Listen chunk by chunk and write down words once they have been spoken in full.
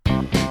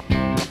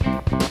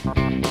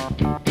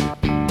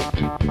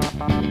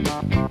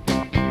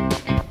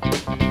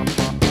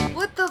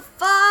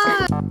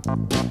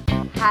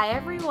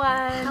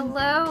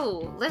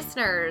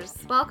listeners.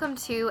 Welcome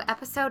to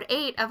episode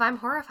 8 of I'm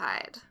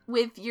Horrified.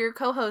 With your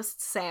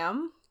co-hosts,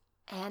 Sam.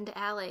 And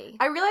Allie.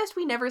 I realized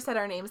we never said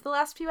our names the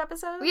last few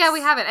episodes. Yeah,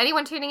 we haven't.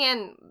 Anyone tuning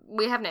in,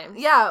 we have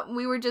names. Yeah,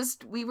 we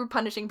were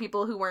punishing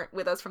people who weren't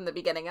with us from the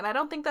beginning, and I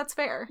don't think that's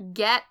fair.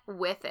 Get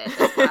with it,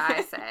 is what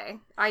I say.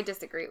 I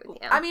disagree with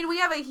you. I mean, we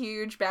have a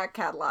huge back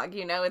catalog,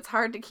 it's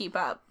hard to keep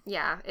up.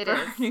 Yeah, it for is.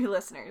 Our new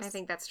listeners. I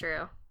think that's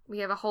true. We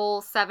have a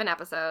whole 7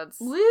 episodes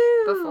Woo!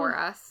 before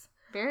us.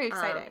 Very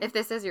exciting. If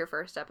this is your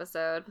first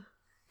episode,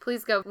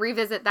 please go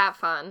revisit that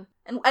fun.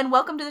 And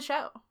welcome to the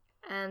show.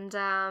 And,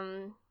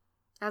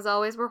 as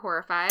always, we're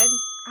horrified.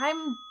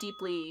 I'm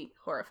deeply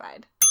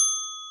horrified.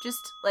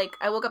 Just,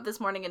 I woke up this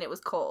morning and it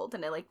was cold,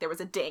 and there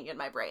was a ding in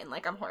my brain,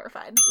 I'm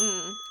horrified.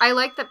 I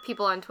like that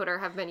people on Twitter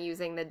have been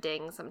using the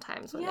ding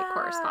sometimes when they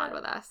correspond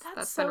with us.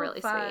 That's been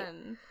really fun.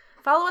 Sweet.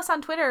 Follow us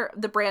on Twitter,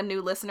 the brand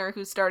new listener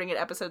who's starting at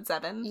episode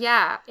 7.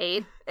 Yeah,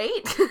 8.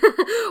 8.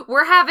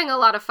 We're having a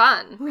lot of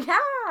fun. Yeah.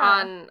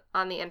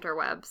 On the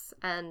interwebs,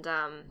 and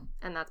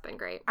that's been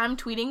great. I'm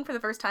tweeting for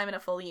the first time in a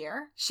full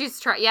year. She's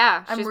trying.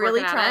 I'm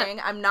really trying.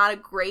 I'm not a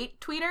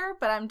great tweeter,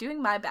 but I'm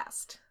doing my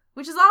best,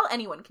 which is all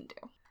anyone can do.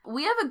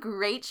 We have a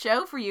great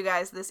show for you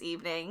guys this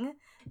evening.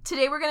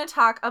 Today we're going to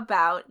talk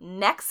about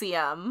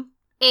NXIVM.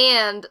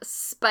 And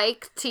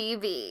Spike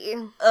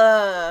TV.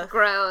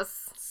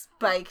 Gross.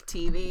 Spike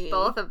TV.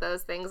 Both of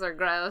those things are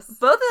gross.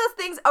 Both of those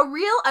things, a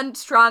real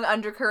strong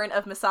undercurrent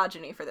of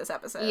misogyny for this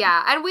episode.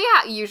 Yeah, and we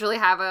usually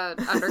have a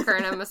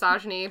undercurrent of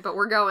misogyny, but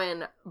we're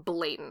going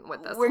blatant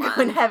with this We're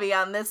going heavy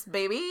on this,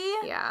 baby.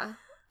 Yeah.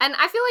 And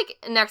I feel like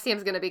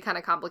NXIVM's going to be kind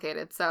of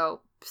complicated, so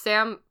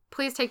Sam,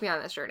 please take me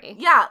on this journey.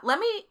 Yeah, let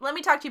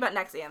me talk to you about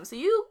NXIVM. So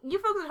you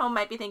folks at home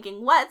might be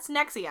thinking, what's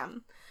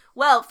NXIVM?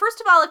 Well,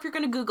 first of all, if you're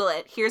going to Google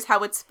it, here's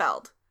how it's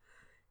spelled.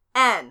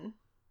 NXIVM.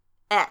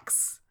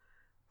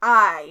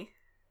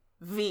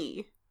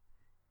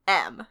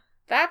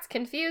 That's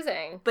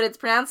confusing. But it's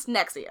pronounced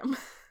NXIVM.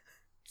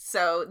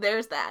 So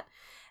there's that.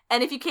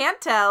 And if you can't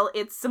tell,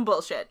 it's some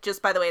bullshit,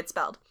 just by the way it's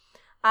spelled.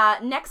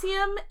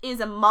 NXIVM is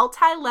a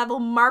multi-level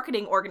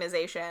marketing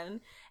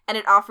organization, and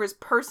it offers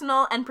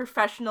personal and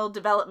professional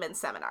development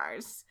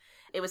seminars.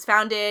 It was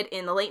founded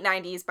in the late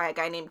 90s by a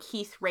guy named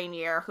Keith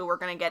Rainier, who we're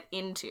going to get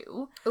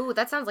into. Ooh,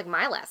 that sounds like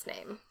my last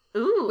name.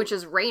 Ooh. Which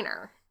is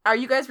Rainer. Are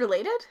you guys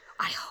related?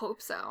 I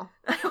hope so.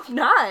 I hope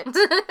not.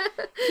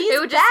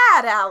 He's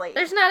bad, Allie.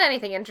 There's not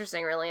anything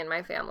interesting really in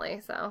my family,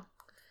 so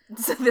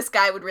this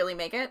guy would really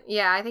make it?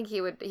 Yeah, I think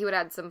he would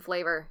add some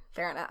flavor.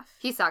 Fair enough.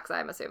 He sucks,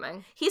 I'm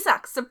assuming. He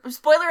sucks. So,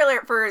 spoiler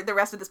alert for the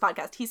rest of this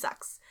podcast, he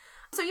sucks.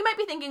 So you might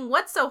be thinking,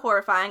 what's so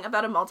horrifying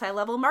about a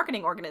multi-level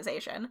marketing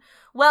organization?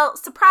 Well,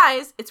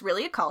 surprise, it's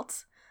really a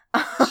cult.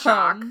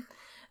 Shock.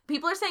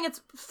 People are saying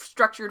it's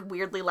structured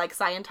weirdly like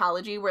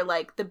Scientology, where,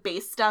 the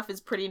base stuff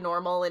is pretty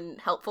normal and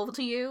helpful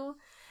to you.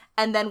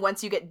 And then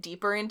once you get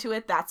deeper into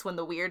it, that's when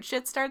the weird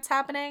shit starts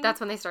happening.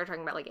 That's when they start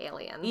talking about,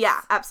 aliens.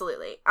 Yeah,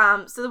 absolutely.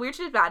 So the weird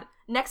shit is bad.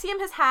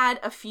 NXIVM has had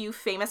a few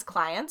famous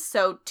clients.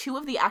 So 2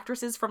 of the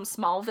actresses from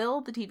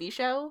Smallville, the TV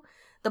show,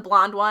 the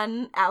blonde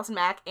one, Allison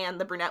Mack, and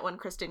the brunette one,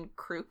 Kristen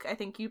Kruk, I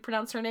think you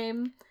pronounce her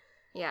name.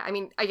 Yeah, I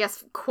mean, I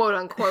guess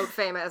quote-unquote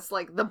famous,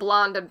 the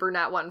blonde and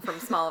brunette one from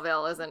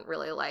Smallville isn't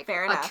really,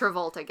 Fair a enough.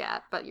 Travolta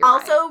get, but you're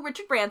also, right.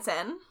 Richard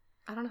Branson.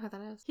 I don't know who that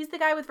is. He's the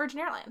guy with Virgin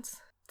Airlines.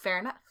 Fair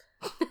enough.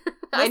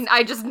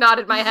 I just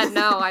nodded my head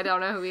no, I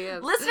don't know who he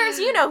is. Listeners,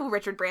 you know who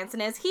Richard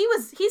Branson is.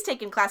 He's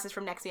taken classes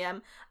from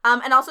NXIVM.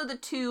 And also the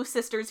 2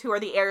 sisters who are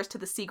the heirs to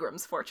the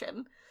Seagram's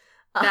fortune.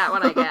 That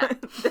one I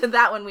get.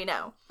 That one we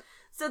know.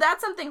 So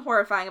that's something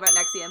horrifying about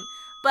NXIVM.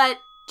 But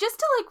just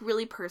to,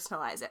 really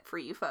personalize it for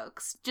you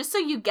folks, just so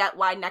you get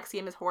why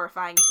NXIVM is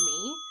horrifying to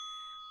me,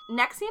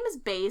 NXIVM is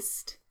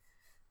based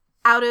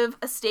out of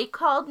a state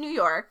called New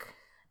York,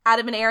 out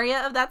of an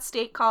area of that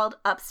state called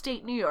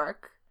Upstate New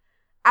York,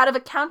 out of a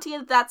county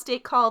of that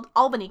state called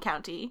Albany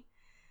County,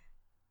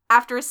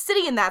 after a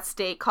city in that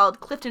state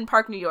called Clifton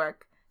Park, New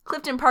York.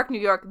 Clifton Park, New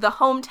York, the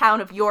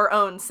hometown of your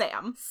own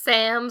Sam.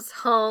 Sam's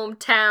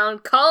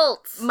hometown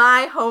cult.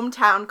 My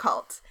hometown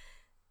cult.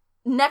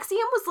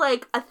 NXIVM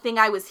was, a thing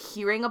I was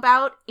hearing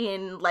about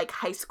in,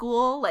 high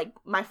school.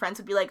 My friends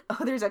would be like,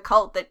 oh, there's a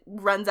cult that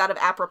runs out of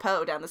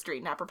Apropos down the street.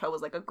 And Apropos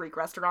was, a Greek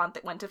restaurant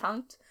that went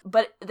defunct.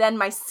 But then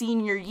my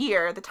senior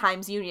year, the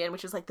Times-Union,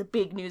 which is, the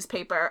big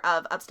newspaper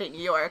of upstate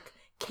New York,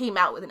 came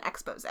out with an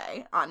expose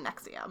on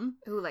NXIVM.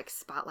 Ooh,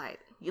 Spotlight.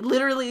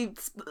 Literally,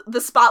 the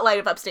Spotlight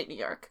of upstate New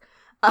York.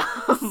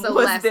 So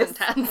less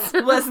intense.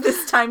 Was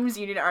this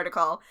Times-Union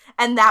article.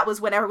 And that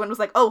was when everyone was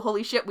like, oh,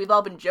 holy shit, we've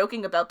all been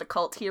joking about the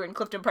cult here in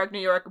Clifton Park, New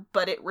York,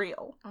 but it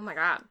real. Oh my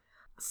god.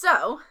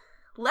 So,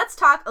 let's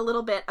talk a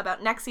little bit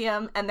about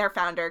NXIVM and their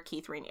founder,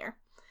 Keith Rainier.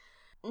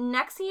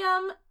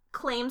 NXIVM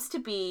claims to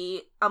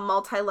be a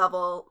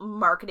multi-level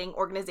marketing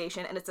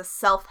organization, and it's a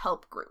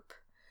self-help group.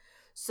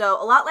 So,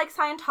 a lot like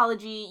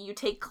Scientology, you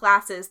take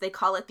classes, they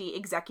call it the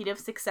Executive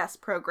Success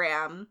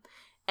Program,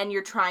 and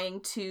you're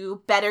trying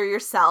to better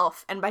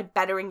yourself, and by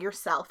bettering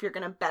yourself, you're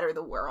going to better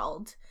the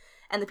world.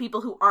 and the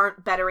people who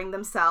aren't bettering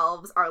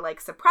themselves are,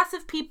 like,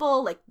 suppressive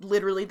people, like,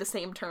 literally the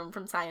same term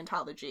from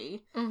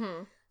Scientology.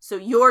 Mm-hmm. So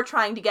you're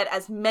trying to get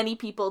as many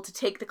people to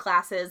take the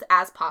classes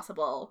as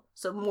possible,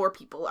 so more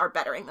people are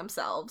bettering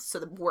themselves, so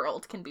the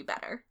world can be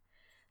better.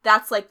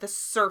 That's, like, the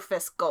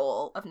surface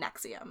goal of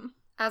NXIVM.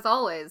 As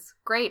always,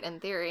 great in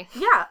theory.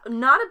 Yeah,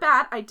 not a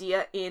bad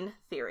idea in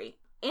theory.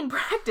 In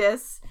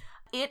practice,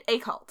 it a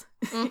cult.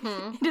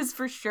 Mm-hmm. It is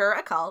for sure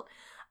a cult.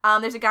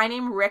 There's a guy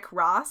named Rick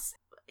Ross.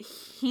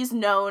 He's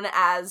known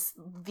as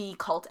the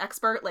cult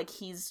expert. Like,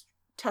 he's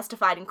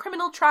testified in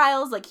criminal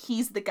trials. Like,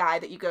 he's the guy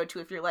that you go to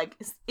if you're like,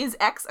 is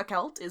X a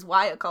cult? Is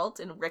Y a cult?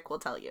 And Rick will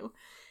tell you.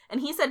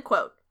 And he said,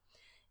 quote,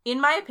 "In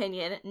my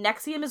opinion,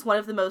 NXIVM is one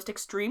of the most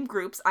extreme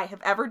groups I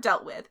have ever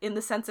dealt with in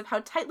the sense of how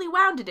tightly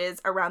wound it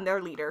is around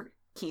their leader,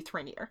 Keith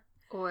Raniere."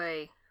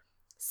 Oy.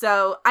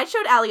 So, I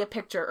showed Allie a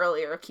picture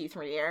earlier of Keith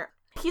Raniere.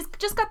 He's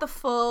just got the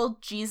full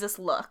Jesus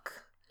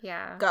look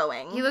Yeah.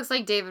 going. He looks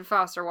like David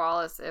Foster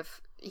Wallace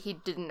if he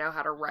didn't know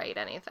how to write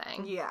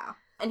anything. Yeah.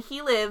 And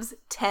he lives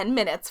 10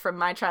 minutes from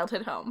my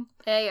childhood home.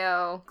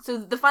 Ayo. So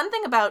the fun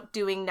thing about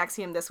doing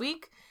NXIVM this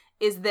week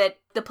is that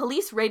the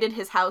police raided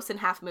his house in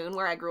Half Moon,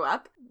 where I grew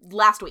up,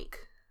 last week.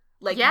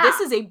 Like, Yeah. this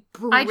is a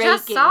I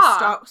just breaking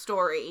saw.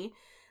 story.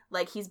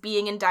 Like, he's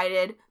being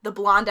indicted. The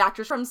blonde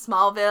actress from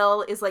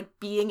Smallville is, like,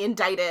 being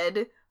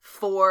indicted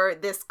for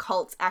this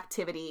cult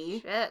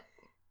activity. Shit.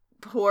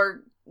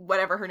 Poor,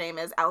 whatever her name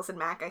is, Allison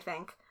Mack, I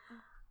think.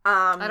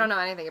 I don't know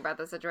anything about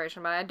the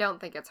situation, but I don't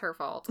think it's her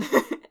fault.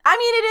 I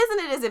mean, it is and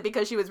it isn't,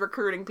 because she was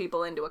recruiting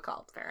people into a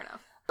cult. Fair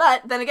enough.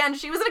 But then again,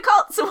 she was in a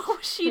cult, so what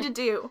was she to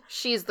do?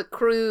 She's the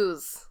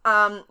cruise.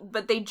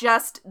 But they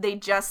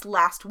just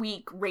last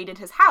week raided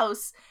his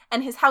house,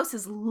 and his house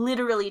is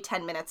literally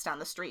 10 minutes down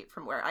the street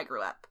from where I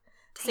grew up.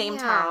 Same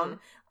Damn. town.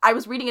 I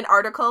was reading an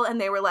article,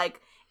 and they were like,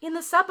 in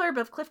the suburb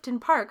of Clifton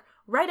Park,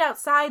 right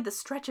outside the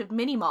stretch of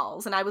mini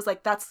malls. And I was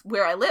like, that's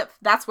where I live.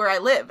 That's where I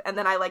live. And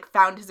then I, like,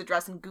 found his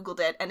address and Googled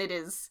it, and it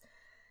is,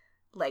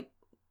 like,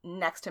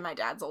 next to my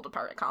dad's old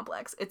apartment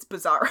complex. It's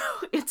bizarro.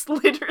 It's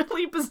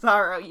literally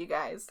bizarro, you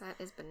guys. That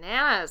is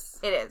bananas.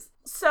 It is.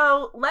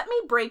 So let me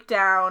break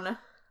down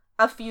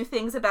a few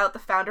things about the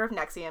founder of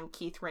NXIVM,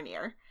 Keith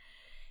Raniere.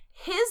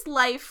 His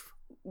life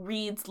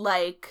reads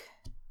like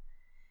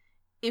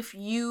if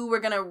you were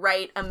going to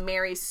write a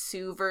Mary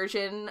Sue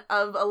version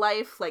of a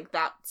life, like,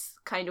 that's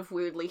kind of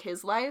weirdly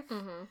his life.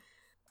 Mm-hmm.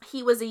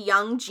 He was a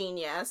young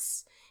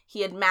genius.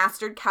 He had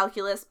mastered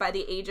calculus by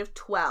the age of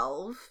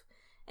 12,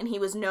 and he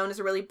was known as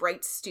a really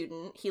bright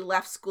student. He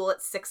left school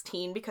at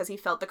 16 because he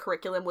felt the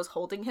curriculum was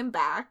holding him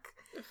back.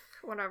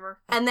 Whatever.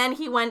 And then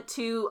he went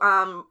to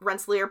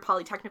Rensselaer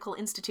Polytechnical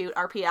Institute,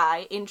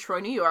 RPI, in Troy,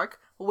 New York,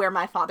 where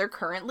my father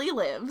currently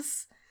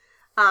lives.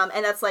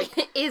 And that's like...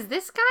 Is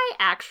this guy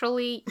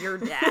actually your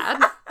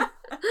dad?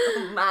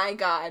 Oh my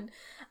god.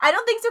 I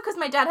don't think so, because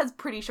my dad has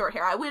pretty short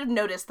hair. I would have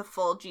noticed the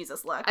full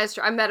Jesus look.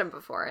 I met him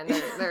before, and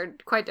they're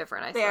quite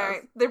different, I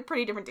suppose. They're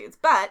pretty different dudes.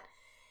 But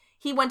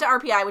he went to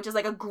RPI, which is,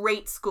 like, a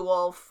great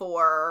school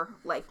for,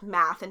 like,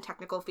 math and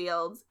technical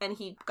fields. And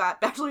he got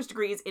bachelor's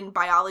degrees in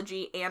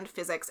biology and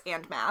physics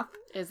and math.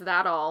 Is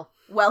that all?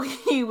 While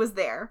he was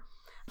there.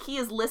 He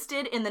is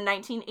listed in the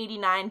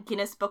 1989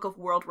 Guinness Book of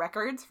World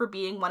Records for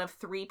being one of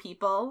 3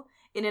 people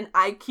in an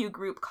IQ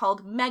group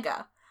called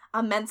MEGA,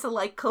 a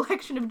Mensa-like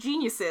collection of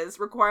geniuses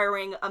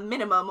requiring a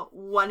minimum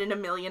 1 in a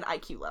million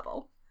IQ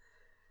level.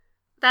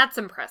 That's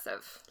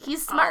impressive.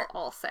 He's smart.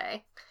 I'll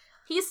say.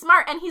 He's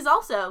smart, and he's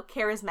also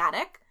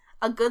charismatic,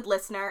 a good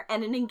listener,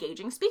 and an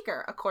engaging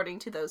speaker, according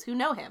to those who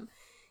know him.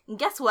 And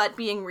guess what?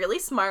 Being really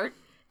smart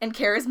and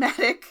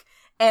charismatic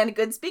and a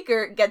good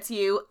speaker gets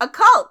you a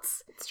cult.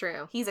 It's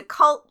true. He's a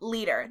cult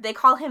leader. They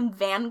call him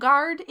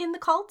Vanguard in the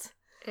cult.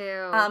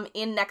 Ew.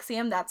 In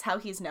NXIVM, that's how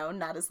he's known,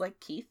 not as, like,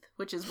 Keith,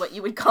 which is what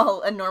you would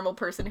call a normal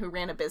person who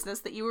ran a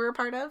business that you were a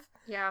part of.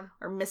 Yeah.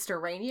 Or Mr.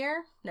 Raniere.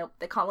 Nope,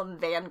 they call him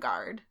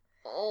Vanguard.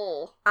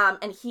 Oh.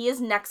 And he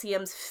is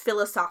NXIVM's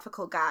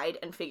philosophical guide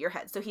and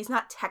figurehead. So he's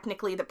not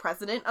technically the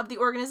president of the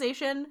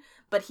organization,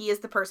 but he is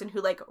the person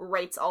who, like,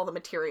 writes all the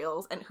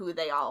materials and who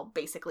they all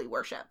basically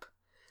worship.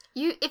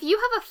 If you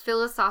have a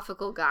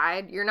philosophical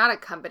guide, you're not a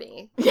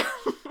company. Yeah.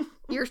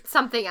 You're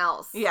something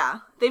else. Yeah.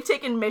 They've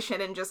taken mission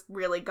and just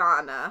really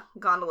gone a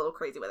little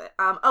crazy with it.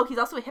 He's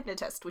also a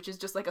hypnotist, which is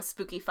just, like, a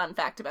spooky fun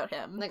fact about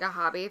him. Like a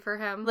hobby for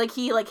him. Like,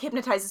 he, like,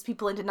 hypnotizes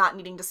people into not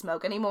needing to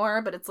smoke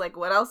anymore, but it's like,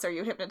 what else are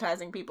you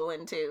hypnotizing people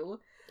into?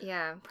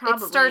 Yeah.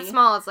 Probably. It starts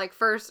small. It's like,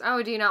 first,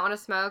 oh, do you not want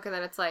to smoke? And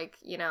then it's like,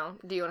 you know,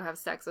 do you want to have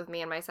sex with me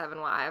and my 7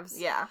 wives?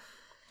 Yeah.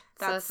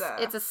 That's, so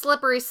it's a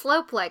slippery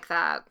slope like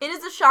that. It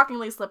is a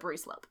shockingly slippery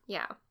slope.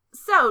 Yeah.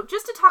 So,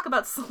 just to talk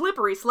about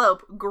slippery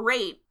slope,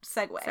 great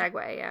segue.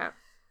 Yeah.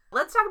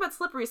 Let's talk about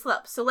slippery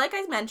slope. So, like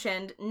I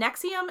mentioned,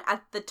 NXIVM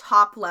at the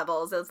top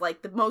levels, as,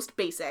 like, the most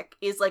basic,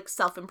 is, like,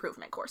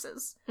 self-improvement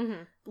courses.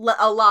 Mm-hmm.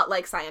 A lot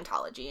like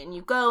Scientology. And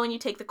you go and you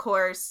take the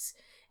course,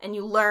 and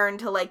you learn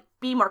to, like,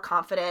 be more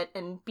confident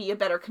and be a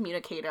better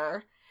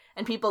communicator.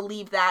 And people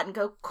leave that and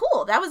go,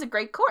 cool, that was a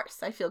great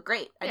course. I feel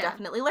great. I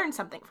definitely learned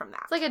something from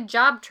that. It's like a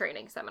job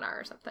training seminar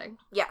or something.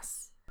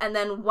 Yes. And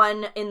then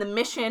one in the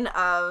mission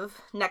of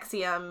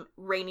NXIVM,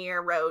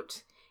 Rainier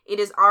wrote, "It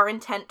is our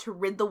intent to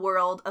rid the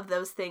world of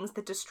those things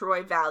that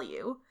destroy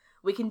value.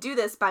 We can do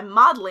this by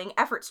modeling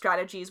effort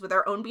strategies with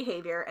our own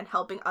behavior and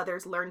helping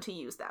others learn to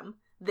use them.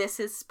 This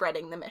is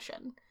spreading the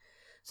mission."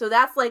 So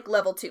that's like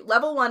level 2.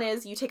 Level 1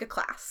 is you take a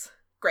class.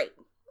 Great.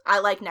 I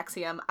like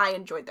NXIVM. I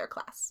enjoyed their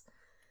class.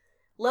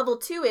 Level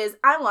 2 is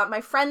I want my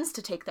friends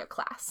to take their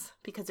class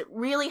because it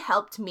really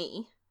helped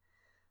me.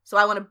 So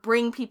I want to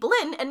bring people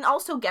in and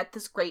also get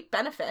this great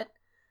benefit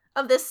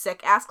of this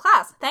sick-ass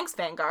class. Thanks,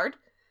 Vanguard.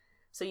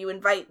 So you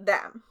invite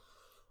them.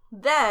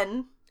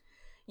 Then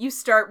you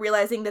start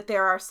realizing that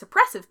there are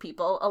suppressive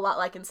people, a lot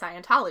like in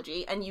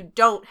Scientology, and you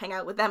don't hang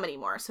out with them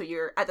anymore. So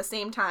you're, at the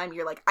same time,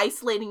 you're like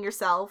isolating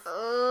yourself,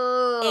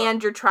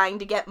 and you're trying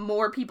to get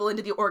more people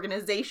into the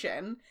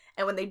organization.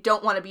 And when they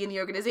don't want to be in the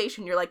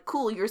organization, you're like,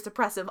 cool, you're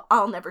suppressive,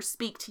 I'll never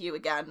speak to you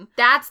again.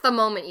 That's the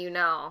moment you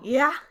know.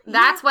 Yeah.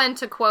 That's when,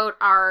 to quote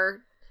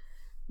our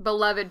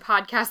beloved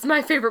podcast,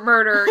 My Favorite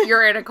Murder,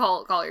 you're in a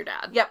cult, call your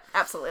dad. Yep,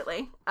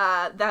 absolutely.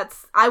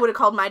 I would have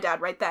called my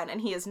dad right then,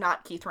 and he is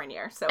not Keith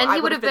Rainier. So and he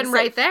would have been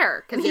right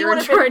there, because he would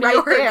have been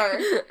right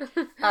there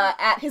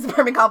at his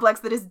apartment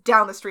complex that is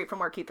down the street from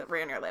where Keith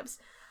Rainier lives.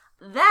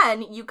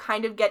 Then you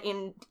kind of get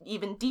in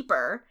even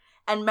deeper,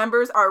 and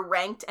members are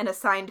ranked and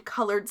assigned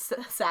colored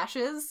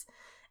sashes.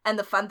 And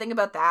the fun thing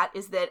about that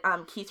is that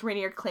Keith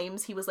Rainier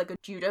claims he was like a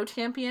judo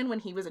champion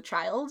when he was a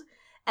child.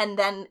 And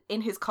then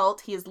in his cult,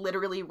 he is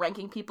literally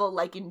ranking people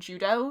like in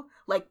judo,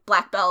 like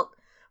black belt,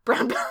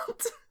 brown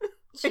belt,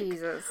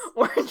 Jesus,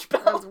 orange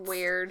belt. That's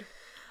weird.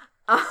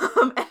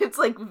 And it's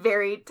like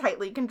very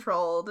tightly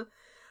controlled.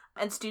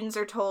 And students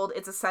are told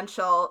it's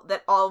essential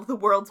that all of the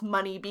world's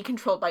money be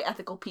controlled by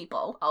ethical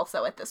people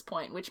also at this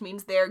point, which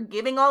means they're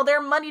giving all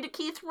their money to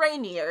Keith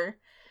Rainier.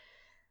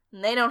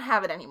 And they don't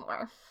have it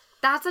anymore.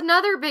 That's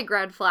another big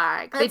red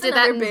flag. They did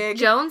that in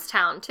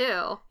Jonestown,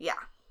 too. Yeah.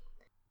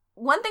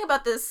 One thing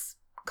about this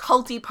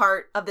culty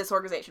part of this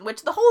organization,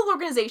 which the whole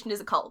organization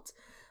is a cult,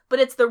 but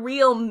it's the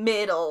real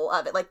middle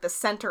of it, like the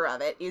center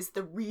of it, is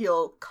the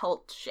real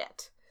cult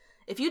shit.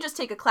 If you just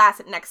take a class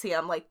at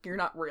NXIVM, like, you're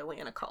not really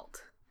in a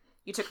cult.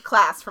 You took a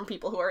class from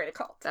people who are in a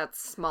cult.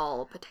 That's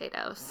small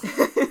potatoes.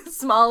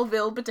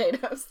 Smallville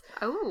potatoes.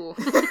 Oh.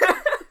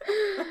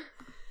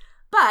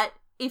 But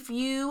if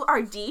you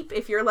are deep,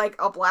 if you're like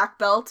a black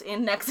belt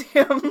in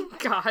NXIVM,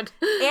 God,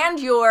 and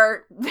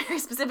you're very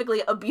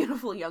specifically a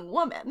beautiful young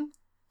woman,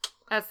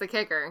 that's the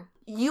kicker.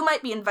 You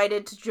might be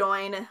invited to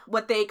join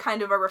what they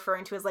kind of are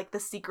referring to as like the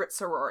secret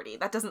sorority.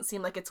 That doesn't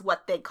seem like it's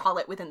what they call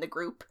it within the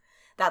group.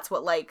 That's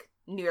what like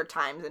New York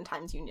Times and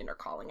Times Union are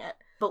calling it.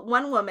 But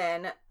one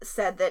woman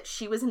said that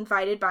she was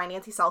invited by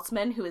Nancy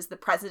Saltzman, who is the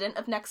president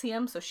of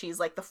NXIVM, so she's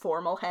like the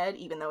formal head,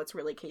 even though it's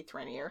really Keith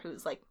Rainier,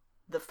 who's like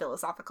the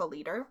philosophical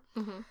leader.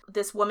 Mm-hmm.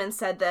 This woman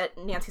said that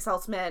Nancy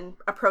Saltzman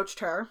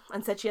approached her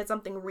and said she had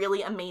something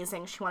really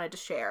amazing she wanted to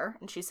share.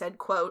 And she said,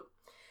 quote,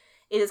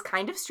 "It is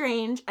kind of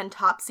strange and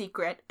top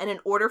secret, and in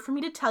order for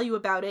me to tell you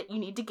about it, you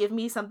need to give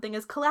me something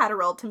as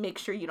collateral to make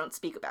sure you don't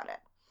speak about it."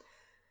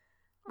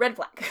 Red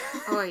flag.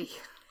 Oy.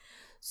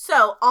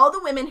 So, all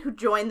the women who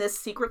join this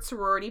secret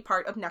sorority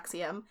part of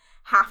NXIVM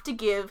have to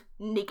give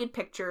naked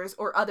pictures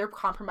or other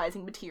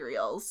compromising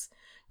materials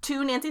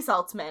to Nancy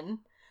Saltzman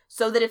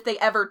so that if they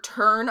ever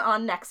turn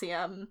on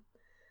NXIVM,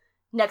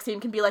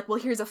 NXIVM can be like, well,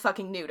 here's a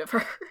fucking nude of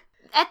her.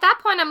 At that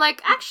point, I'm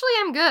like, actually,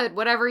 I'm good.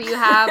 Whatever you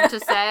have to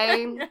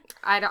say,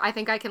 I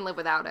think I can live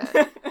without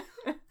it.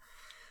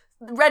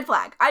 Red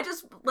flag.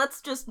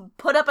 Let's just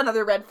put up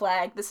another red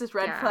flag. This is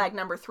red flag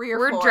number 3 or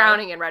 4. We're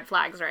drowning in red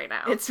flags right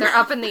now. They're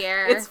up in the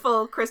air. It's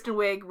full Kristen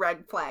Wiig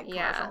red flag commercial.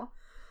 Yeah.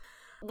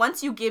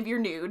 Once you give your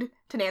nude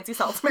to Nancy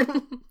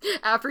Saltzman,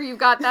 after you've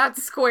got that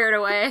squared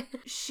away,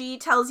 she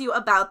tells you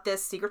about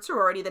this secret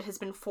sorority that has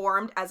been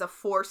formed as a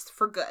force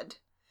for good.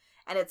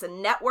 And it's a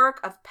network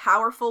of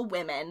powerful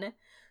women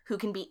who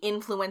can be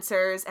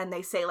influencers, and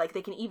they say, like,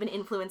 they can even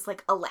influence,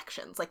 like,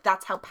 elections. Like,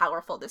 that's how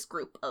powerful this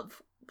group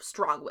of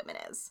strong women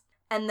is.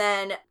 And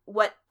then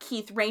what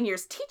Keith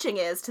Rainier's teaching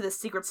is to this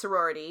secret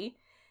sorority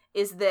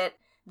is that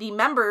the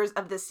members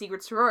of this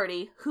secret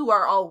sorority, who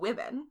are all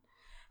women,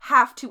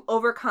 have to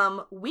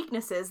overcome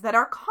weaknesses that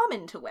are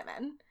common to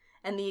women.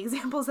 And the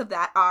examples of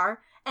that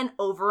are an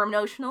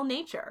over-emotional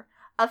nature,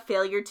 a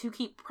failure to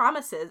keep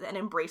promises and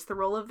embrace the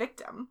role of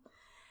victim.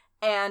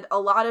 And a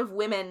lot of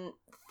women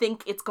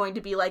think it's going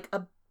to be like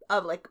a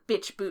like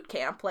bitch boot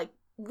camp, like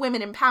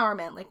women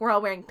empowerment, like we're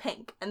all wearing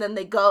pink. And then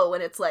they go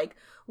and it's like,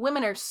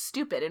 women are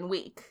stupid and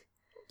weak.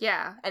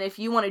 Yeah. And if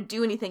you want to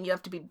do anything, you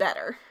have to be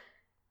better.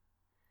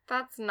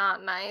 That's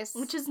not nice.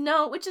 Which is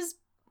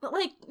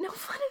like no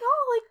fun at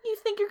all. Like you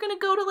think you're going to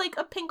go to like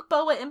a pink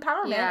boa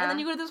empowerment and then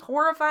you go to this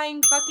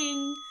horrifying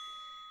fucking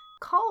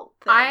cult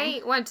thing.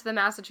 I went to the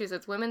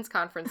Massachusetts Women's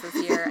Conference this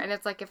year, and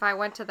it's like if I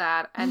went to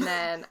that and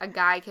then a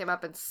guy came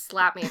up and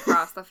slapped me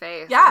across the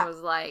face and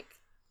was like,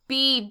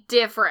 be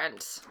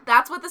different.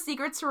 That's what the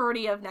secret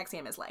sorority of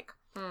NXIVM is like.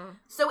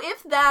 So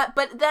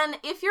but then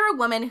if you're a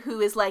woman who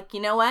is like, you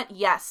know what?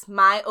 Yes,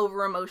 my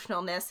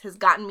over-emotionalness has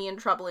gotten me in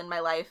trouble in my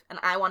life, and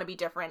I want to be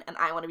different, and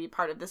I want to be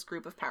part of this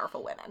group of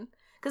powerful women.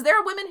 Because there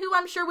are women who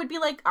I'm sure would be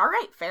like, all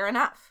right, fair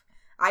enough.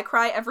 I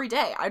cry every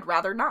day. I'd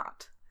rather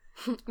not.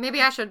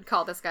 Maybe I should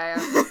call this guy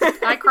up.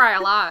 I cry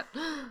a lot.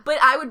 But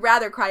I would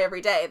rather cry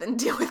every day than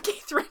deal with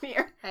Keith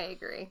Raniere. I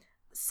agree.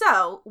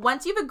 So,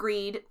 once you've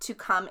agreed to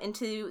come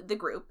into the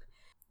group,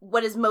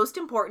 what is most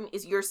important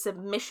is your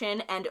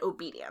submission and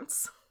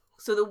obedience.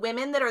 So the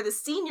women that are the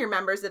senior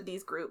members of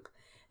these group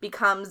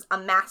becomes a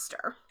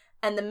master.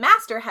 And the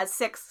master has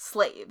 6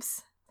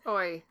 slaves.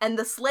 Oy. And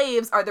the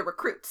slaves are the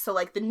recruits. So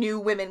like the new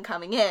women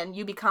coming in,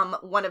 you become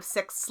one of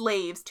 6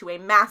 slaves to a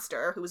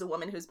master who's a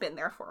woman who's been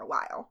there for a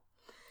while.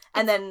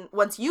 And then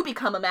once you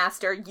become a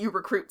master, you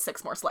recruit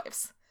 6 more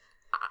slaves.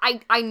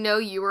 I know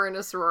you were in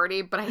a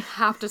sorority, but I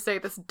have to say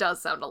this does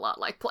sound a lot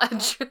like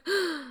Pledge.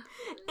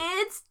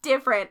 It's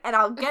different, and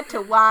I'll get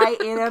to why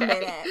in a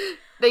minute.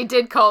 They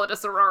did call it a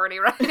sorority,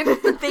 right?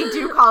 They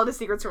do call it a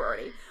secret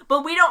sorority.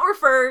 But we don't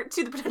refer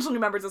to the potential new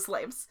members as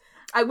slaves.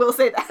 I will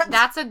say that.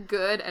 That's a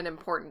good and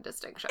important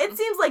distinction. It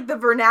seems like the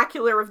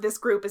vernacular of this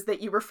group is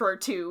that you refer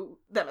to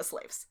them as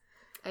slaves.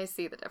 I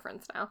see the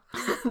difference now.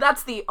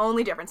 That's the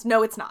only difference.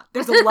 No, it's not.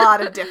 There's a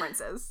lot of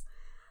differences.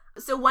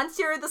 So once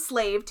you're the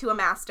slave to a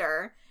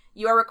master,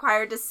 you are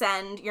required to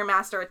send your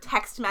master a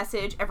text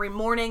message every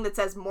morning that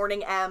says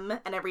morning M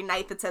and every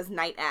night that says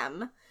night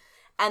M.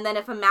 And then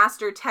if a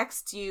master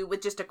texts you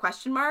with just a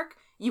question mark,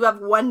 you have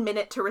 1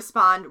 minute to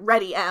respond,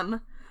 ready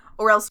M,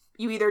 or else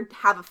you either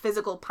have a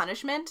physical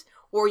punishment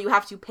or you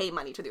have to pay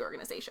money to the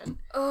organization.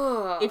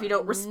 Oh, if you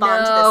don't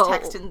respond to this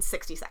text in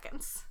 60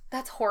 seconds.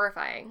 That's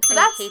horrifying. So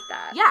I hate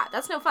that. Yeah,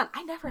 that's no fun.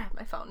 I never have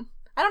my phone.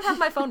 I don't have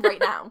my phone right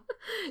now.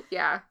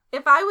 Yeah.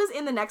 If I was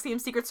in the NXIVM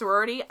secret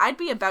sorority, I'd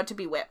be about to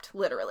be whipped,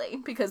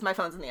 literally, because my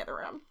phone's in the other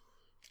room.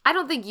 I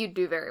don't think you'd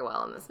do very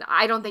well in this now.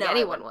 I don't think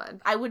anyone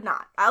would. I would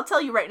not. I'll tell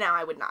you right now,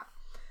 I would not.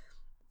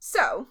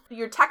 So,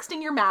 you're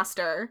texting your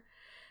master,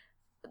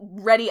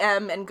 ready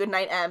M and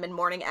goodnight M and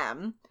morning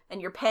M,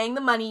 and you're paying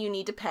the money you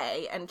need to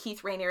pay, and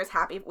Keith Raniere is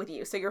happy with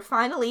you, so you're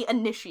finally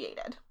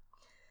initiated.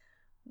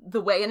 The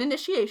way an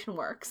initiation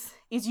works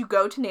is you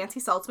go to Nancy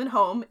Saltzman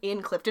home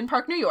in Clifton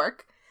Park, New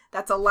York.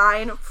 That's a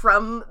line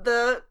from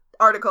the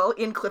article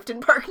in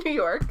Clifton Park, New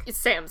York. It's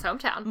Sam's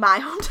hometown. My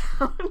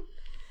hometown.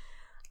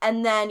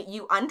 And then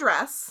you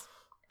undress,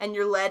 and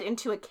you're led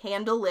into a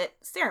candlelit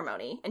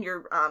ceremony, and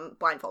you're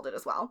blindfolded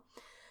as well.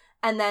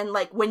 And then,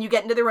 like, when you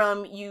get into the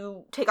room,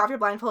 you take off your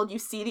blindfold, you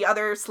see the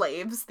other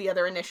slaves, the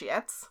other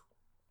initiates.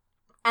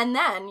 And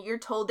then you're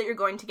told that you're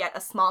going to get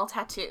a small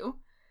tattoo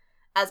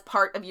as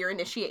part of your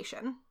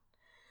initiation.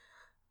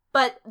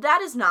 But that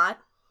is not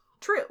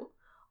true.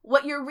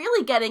 What you're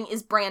really getting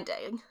is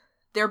branding.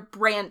 They're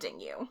branding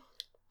you.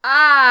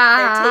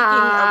 They're taking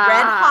a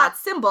red hot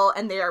symbol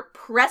and they are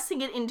pressing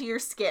it into your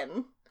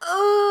skin.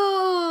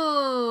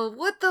 Oh,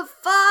 what the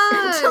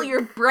fuck? Until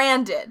you're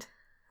branded.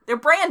 They're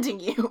branding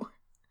you.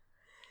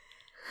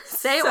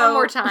 Say it one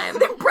more time.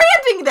 They're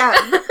branding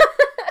them!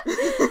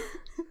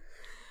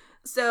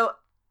 So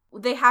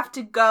they have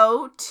to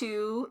go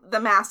to the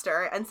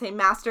master and say,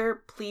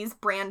 "Master, please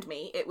brand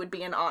me. It would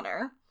be an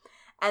honor."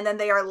 And then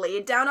they are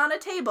laid down on a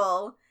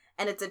table,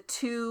 and it's a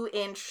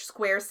 2-inch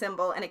square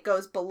symbol, and it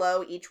goes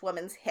below each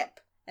woman's hip.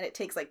 And it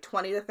takes like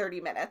 20 to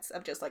 30 minutes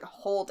of just like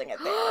holding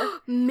it there.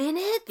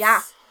 Minutes?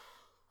 Yeah.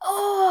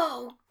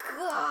 Oh,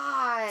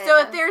 God. So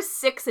if there's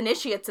 6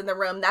 initiates in the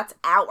room, that's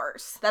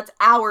hours. That's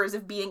hours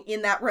of being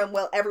in that room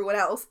while everyone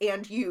else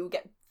and you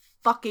get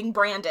fucking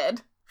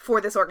branded for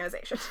this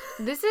organization.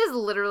 This is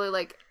literally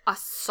like a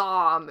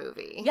Saw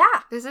movie.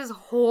 Yeah. This is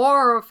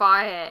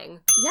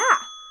horrifying. Yeah.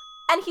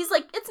 And he's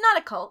like, it's not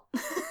a cult.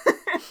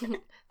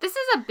 This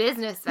is a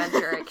business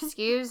venture,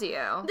 excuse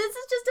you. This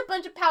is just a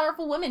bunch of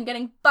powerful women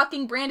getting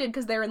fucking branded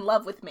because they're in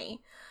love with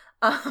me.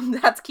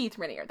 That's Keith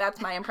Raniere.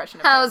 That's my impression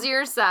of him. How's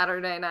your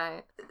Saturday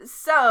night?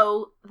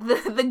 So,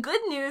 the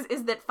good news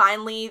is that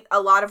finally a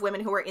lot of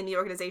women who are in the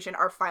organization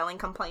are filing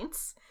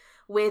complaints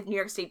with New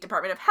York State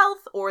Department of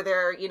Health, or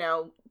they're,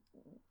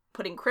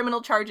 putting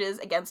criminal charges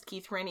against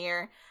Keith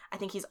Raniere. I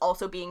think he's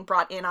also being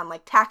brought in on,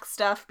 tax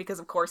stuff, because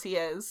of course he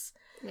is.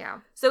 Yeah.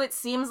 So it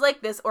seems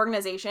like this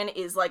organization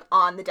is,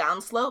 on the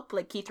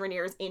downslope. Keith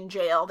Raniere's in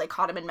jail. They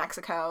caught him in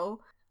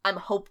Mexico. I'm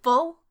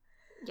hopeful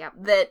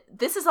that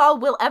this is all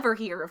we'll ever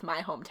hear of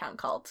my hometown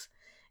cult.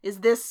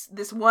 Is this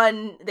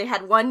one, they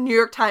had one New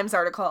York Times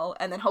article,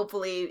 and then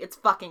hopefully it's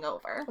fucking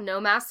over.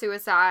 No mass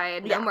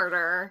suicide, no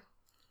murder.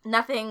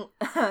 Nothing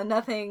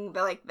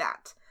like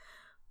that.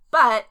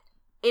 But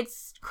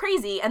it's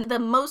crazy, and the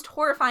most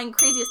horrifying,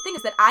 craziest thing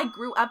is that I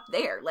grew up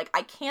there.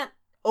 I can't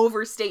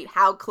overstate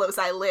how close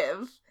I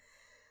live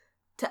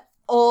to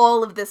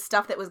all of this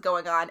stuff that was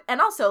going on. And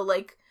also,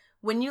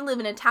 when you live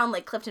in a town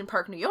like Clifton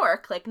Park, New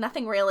York,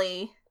 nothing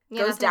really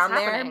goes down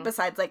there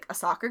besides, a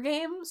soccer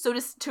game. So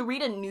to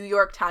read a New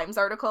York Times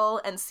article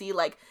and see,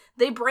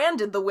 they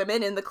branded the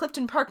women in the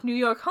Clifton Park, New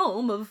York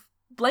home of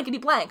blankety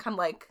blank, I'm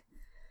like,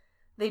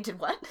 they did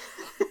what?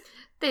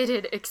 They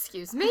did,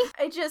 excuse me?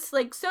 I just,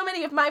 like, so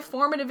many of my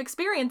formative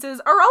experiences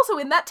are also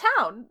in that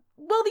town.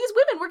 Well, these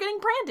women were getting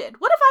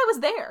branded. What if I was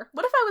there?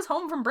 What if I was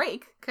home from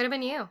break? Could have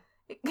been you.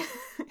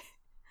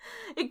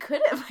 It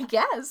could have, I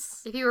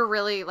guess. If you were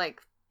really,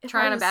 like, If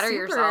trying I to was better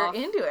super yourself.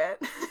 into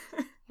it.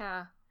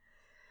 Yeah.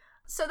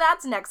 So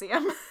that's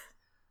NXIVM.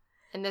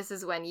 And this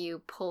is when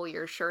you pull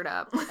your shirt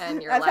up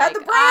and you're I've like, had the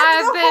brand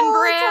I've the been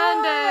whole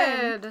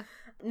branded.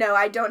 No,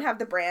 I don't have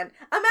the brand.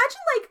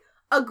 Imagine, like,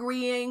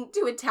 agreeing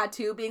to a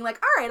tattoo, being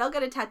like, all right, I'll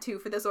get a tattoo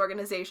for this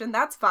organization,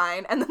 that's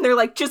fine. And then they're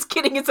like, just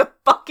kidding, it's a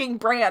fucking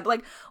brand.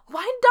 Like,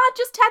 why not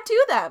just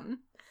tattoo them?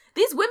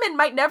 These women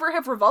might never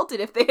have revolted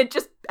if they had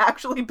just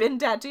actually been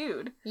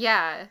tattooed.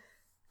 Yeah.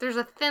 There's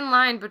a thin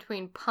line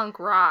between punk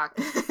rock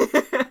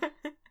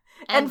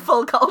and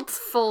full cult.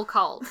 Full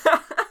cult.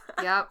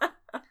 Yep.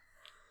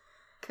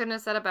 Couldn't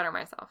have said it better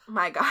myself.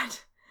 My God.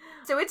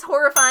 So it's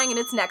horrifying, and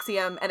it's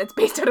NXIVM, and it's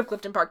based out of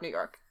Clifton Park, New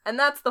York. And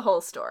that's the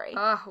whole story.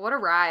 Ugh, what a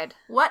ride.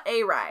 What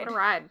a ride. What a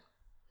ride.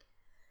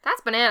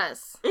 That's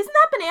bananas. Isn't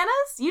that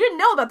bananas? You didn't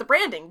know about the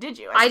branding, did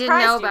you? I didn't know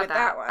surprised you about with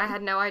that. one. I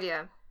had no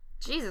idea.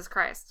 Jesus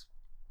Christ.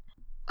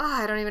 Oh,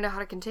 I don't even know how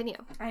to continue.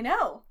 I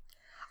know.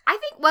 I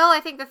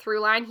think the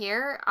through line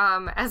here,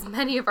 as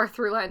many of our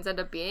through lines end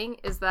up being,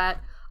 is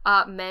that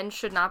men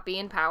should not be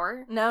in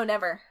power. No,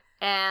 never.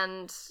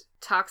 And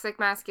toxic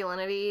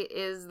masculinity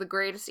is the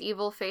greatest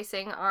evil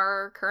facing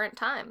our current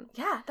time.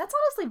 Yeah, that's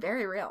honestly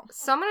very real.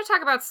 So I'm going to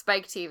talk about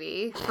Spike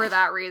TV for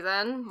that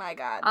reason. My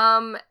God.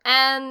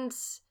 And,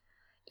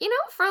 you know,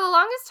 for the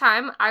longest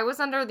time, I was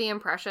under the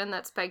impression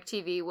that Spike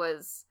TV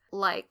was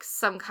like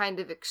some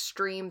kind of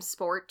extreme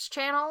sports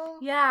channel.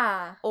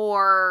 Yeah.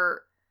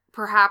 Or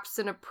perhaps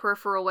in a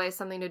peripheral way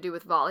something to do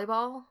with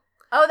volleyball.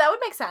 Oh, that would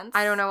make sense.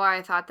 I don't know why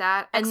I thought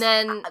that. And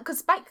then... Because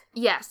Spike.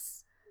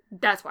 Yes.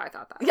 That's why I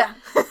thought that. Yeah.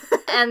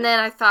 And then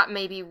I thought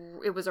maybe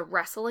it was a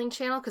wrestling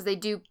channel, because they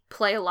do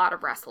play a lot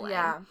of wrestling.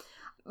 Yeah.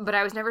 But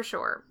I was never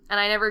sure. And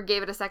I never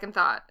gave it a second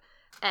thought.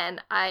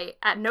 And I,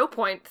 at no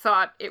point,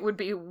 thought it would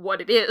be what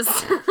it is.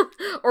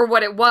 Or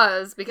what it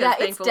was, because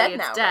thankfully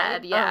it's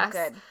dead. Right? Yes. Oh,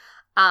 good.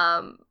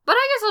 But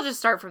I guess I'll just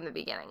start from the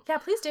beginning. Yeah,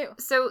 please do.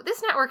 So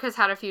this network has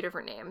had a few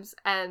different names,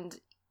 and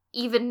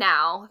even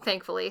now,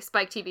 thankfully,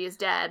 Spike TV is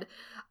dead.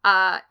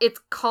 It's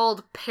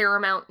called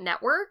Paramount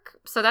Network,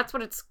 so that's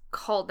what it's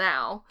called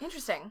now.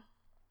 Interesting.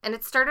 And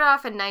it started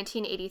off in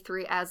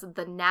 1983 as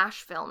the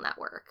Nashville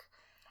Network.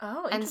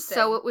 Oh, interesting. And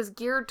so it was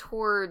geared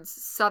towards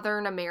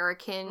Southern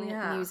American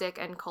music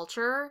and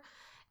culture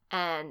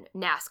and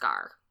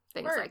NASCAR,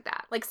 things like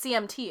that. Like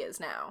CMT is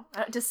now.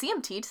 Does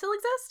CMT still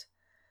exist?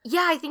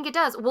 Yeah, I think it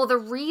does. Well, the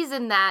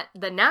reason that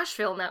the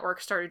Nashville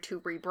Network started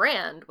to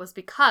rebrand was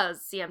because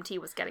CMT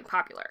was getting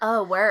popular.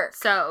 Oh, work.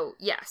 So,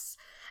 yes.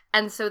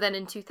 And so then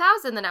in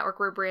 2000, the network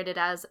rebranded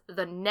as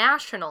the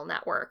National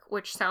Network,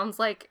 which sounds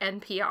like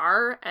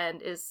NPR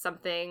and is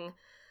something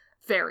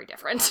very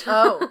different.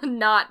 Oh.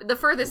 Not the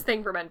furthest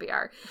thing from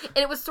NPR. And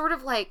it was sort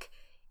of like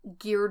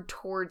geared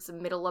towards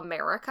middle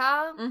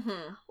America.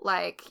 Mm-hmm.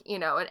 Like, you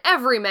know, an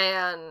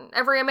everyman,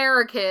 every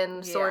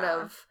American sort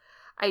of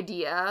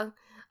idea.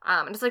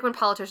 And it's like when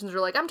politicians are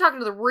like, I'm talking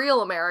to the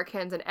real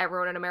Americans, and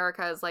everyone in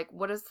America is like,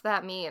 what does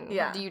that mean?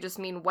 Yeah. Do you just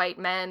mean white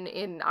men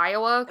in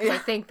Iowa? Because I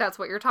think that's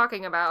what you're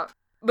talking about.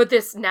 But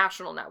this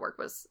national network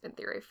was, in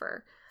theory,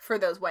 for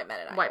those white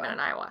men in Iowa. White men in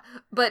Iowa.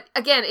 But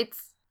again,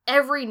 it's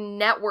every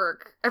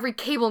network, every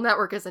cable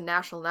network is a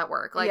national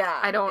network. Like,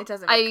 yeah, I don't, it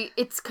doesn't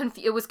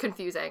it was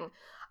confusing.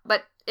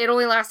 But it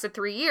only lasted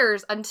 3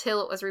 years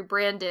until it was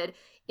rebranded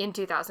in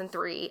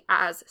 2003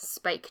 as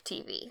Spike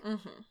TV.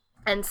 Mm-hmm.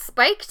 And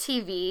Spike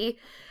TV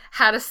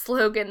had a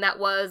slogan that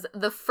was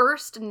the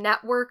first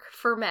network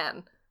for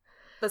men.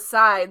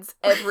 Besides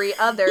every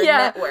other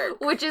network.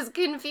 Which is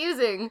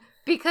confusing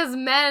because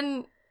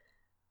men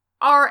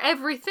are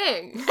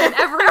everything and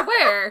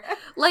everywhere.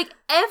 Like,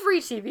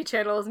 every TV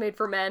channel is made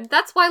for men.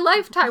 That's why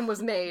Lifetime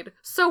was made,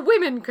 so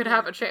women could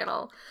have a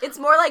channel. It's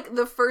more like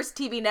the first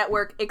TV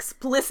network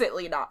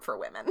explicitly not for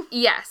women.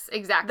 Yes,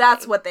 exactly.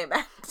 That's what they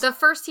meant. The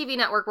first TV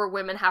network where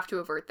women have to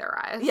avert their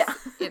eyes. Yeah.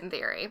 In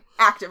theory.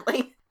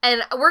 Actively.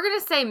 And we're going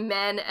to say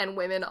men and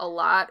women a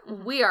lot.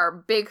 We are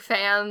big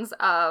fans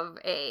of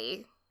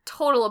a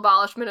total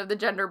abolishment of the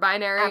gender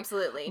binary.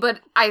 Absolutely.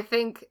 But I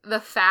think the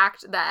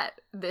fact that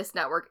this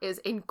network is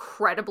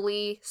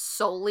incredibly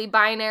solely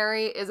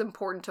binary is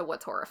important to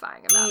what's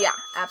horrifying about it. Yeah,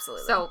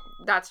 absolutely. So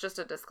that's just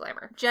a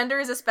disclaimer. Gender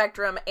is a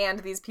spectrum, and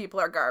these people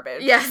are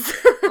garbage. Yes.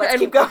 Let's and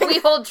keep going. We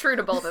hold true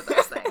to both of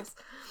those things.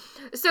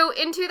 So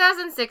in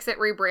 2006, it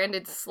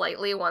rebranded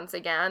slightly once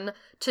again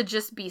to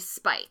just be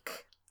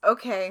Spike.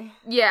 Okay.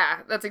 Yeah,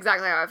 that's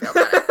exactly how I feel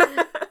about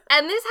it.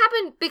 And this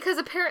happened because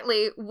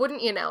apparently,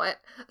 wouldn't you know it,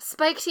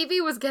 Spike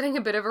TV was getting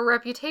a bit of a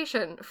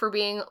reputation for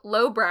being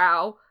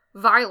lowbrow,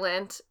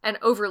 violent, and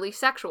overly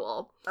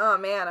sexual. Oh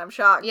man, I'm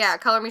shocked. Yeah,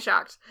 color me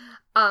shocked.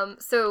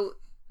 So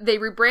they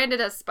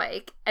rebranded as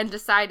Spike and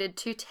decided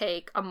to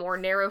take a more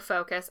narrow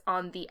focus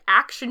on the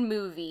action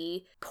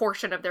movie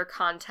portion of their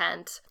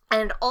content,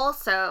 and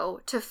also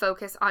to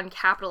focus on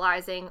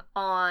capitalizing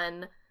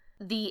on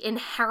the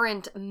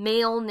inherent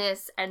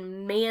maleness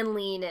and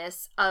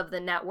manliness of the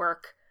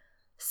network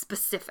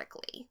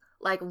specifically.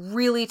 Like,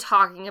 really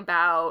talking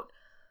about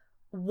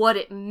what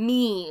it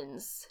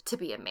means to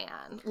be a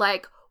man.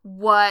 Like,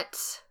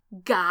 what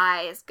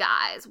guys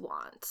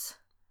want.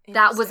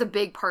 That was a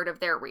big part of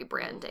their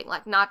rebranding.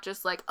 Like, not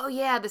just like, oh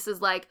yeah, this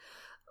is like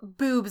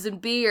boobs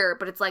and beer,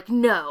 but it's like,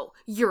 no,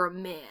 you're a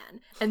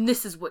man, and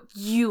this is what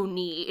you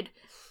need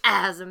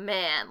as a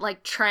man.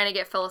 Like, trying to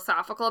get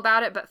philosophical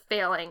about it, but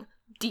failing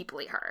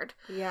deeply hard.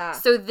 Yeah.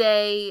 So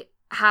they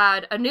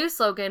had a new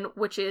slogan,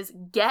 which is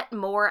 "Get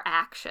More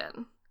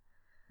Action."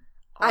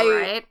 All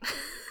right.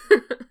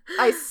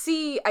 I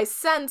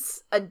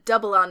sense a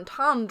double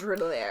entendre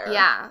there.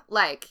 Yeah,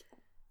 like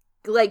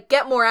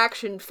get more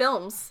action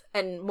films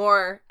and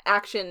more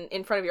action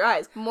in front of your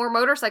eyes. more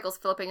motorcycles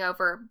flipping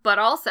over, but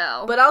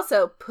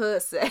also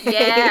Pussy.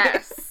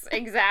 yes,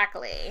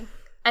 exactly.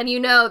 And you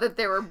know that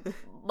there were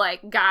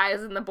like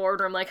guys in the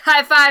boardroom like,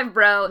 high five,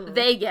 bro.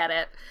 They get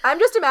it. I'm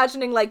just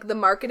imagining like the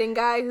marketing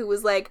guy who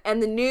was like,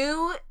 and the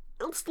new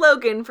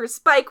slogan for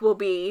Spike will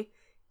be,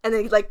 and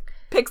then he like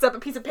picks up a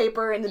piece of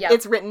paper and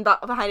it's written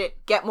behind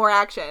it, "Get more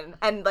action,"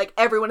 and like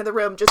everyone in the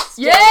room just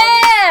stands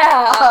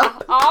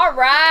up, all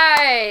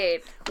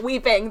right,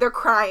 weeping. They're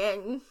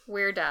crying.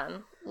 we're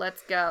done.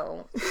 Let's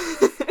go.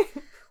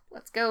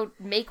 Let's go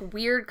make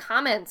weird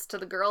comments to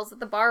the girls at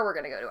the bar we're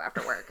going to go to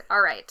after work.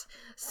 All right.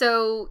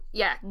 So,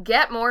 yeah,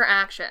 get more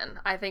action.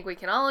 I think we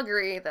can all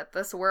agree that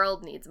this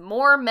world needs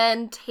more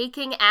men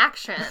taking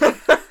action.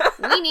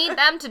 We need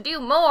them to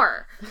do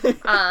more.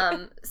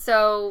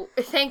 So,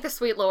 thank the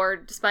sweet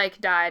Lord,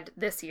 Spike died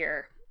this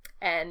year,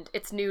 and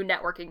its new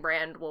networking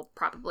brand will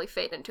probably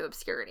fade into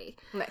obscurity.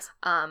 Nice.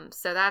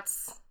 So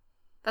that's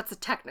a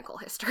technical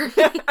history.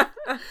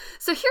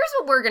 So here's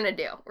what we're gonna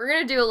do. We're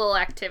gonna do a little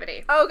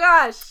activity. Oh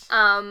gosh.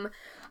 I'm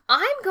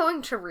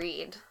going to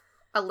read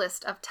a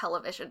list of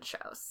television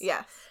shows.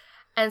 Yes.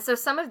 And so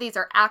some of these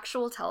are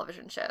actual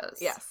television shows.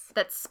 Yes.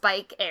 That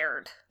Spike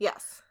aired.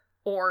 Yes.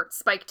 Or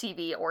Spike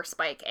TV or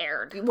Spike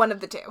aired. One of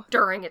the two.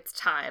 During its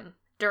time.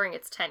 During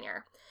its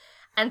tenure.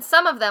 And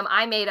some of them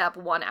I made up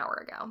 1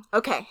 hour ago.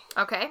 Okay.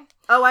 Okay?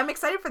 Oh, I'm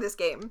excited for this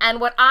game.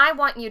 And what I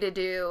want you to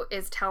do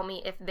is tell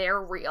me if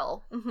they're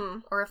real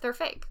or if they're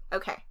fake.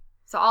 Okay.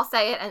 So I'll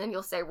say it, and then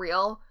you'll say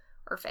real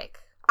or fake.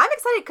 I'm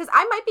excited because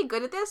I might be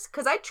good at this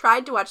because I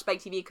tried to watch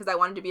Spike TV because I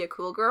wanted to be a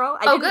cool girl.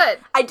 Good.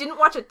 I didn't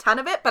watch a ton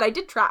of it, but I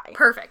did try.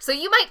 Perfect. So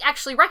you might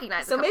actually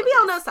recognize So a couple maybe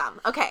of I'll these. know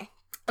some. Okay.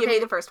 Give me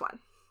the first one.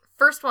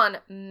 First one,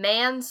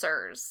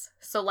 manswers.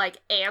 So like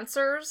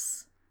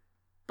answers,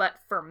 but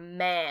for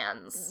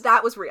mans.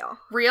 That was real.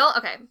 Real?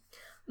 Okay.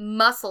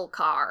 Muscle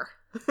car.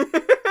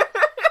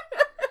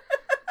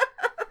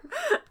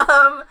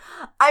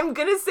 I'm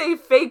gonna say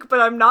fake, but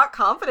I'm not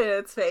confident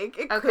it's fake.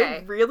 It Okay.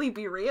 could really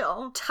be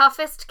real.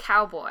 Toughest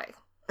cowboy.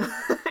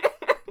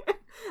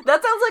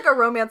 That sounds like a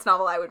romance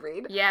novel I would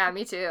read. Yeah,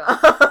 me too. I'm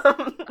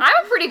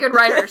a pretty good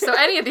writer, so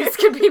any of these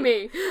could be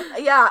me.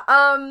 Yeah,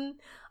 I'll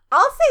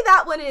say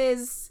that one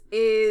is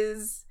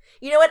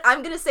you know what?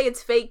 I'm gonna say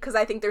it's fake because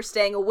I think they're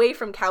staying away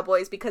from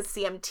cowboys because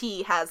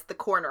CMT has the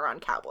corner on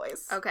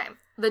cowboys. Okay.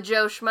 The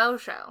Joe Schmo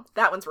Show.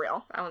 That one's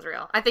real. That one's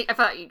real. I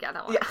thought you'd get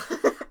that one.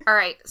 Yeah. All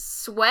right.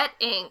 Sweat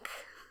Inc.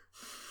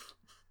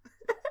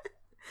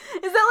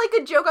 Is that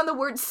like a joke on the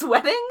word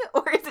sweating?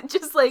 Or is it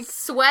just like...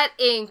 Sweat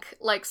Inc.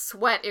 Like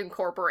Sweat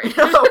Incorporated.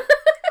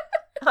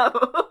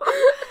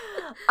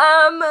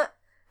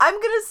 I'm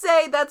gonna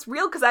say that's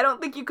real because I don't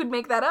think you could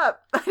make that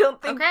up. I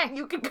don't think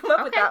you could come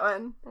up with that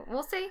one.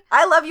 We'll see.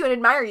 I love you and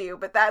admire you,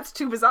 but that's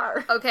too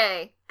bizarre.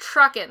 Okay.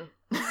 Truckin'.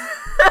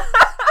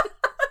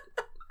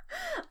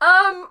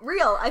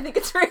 Real. I think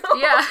it's real.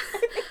 Yeah.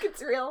 I think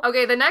it's real.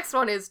 Okay, the next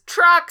one is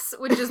trucks,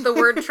 which is the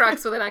word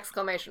trucks with an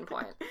exclamation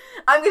point.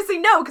 I'm gonna say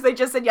no because I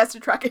just said yes to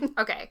trucking.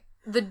 Okay.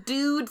 The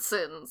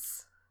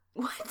Dudesons.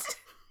 What?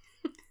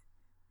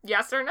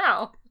 Yes or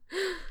no?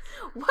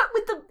 What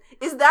with the...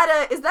 Is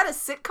that a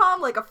sitcom,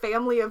 like a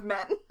family of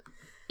men?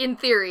 In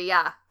theory,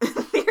 yeah. In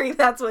theory,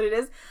 that's what it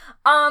is.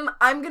 I'm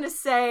gonna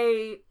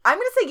say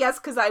yes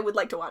because I would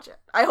like to watch it.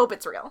 I hope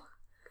it's real.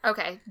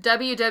 Okay.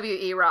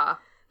 WWE Raw.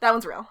 That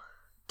one's real.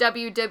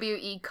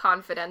 WWE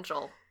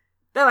Confidential.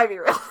 That might be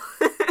real.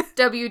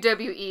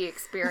 WWE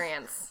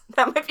Experience.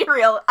 That might be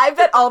real. I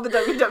bet all the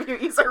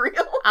WWEs are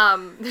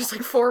real. There's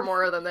like 4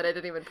 more of them that I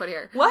didn't even put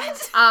here.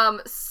 What?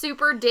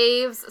 Super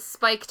Dave's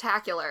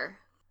Spiketacular.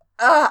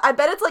 I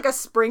bet it's like a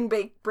spring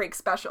break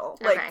special.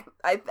 Like,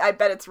 okay. I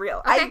bet it's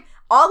real. Okay.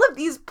 All of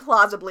these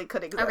plausibly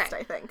could exist, okay.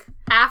 I think.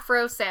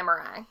 Afro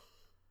Samurai.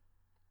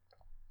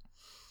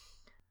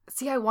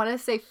 See, I want to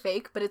say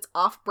fake, but it's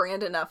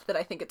off-brand enough that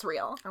I think it's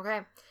real. Okay.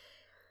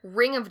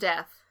 Ring of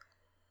Death.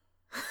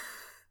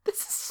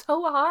 This is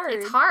so hard.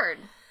 It's hard.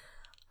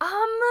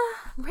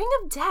 Ring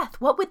of Death.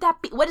 What would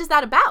that be? What is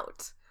that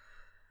about?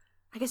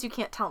 I guess you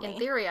can't tell me. In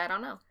theory, I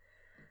don't know.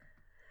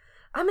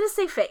 I'm gonna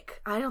say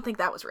fake. I don't think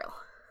that was real.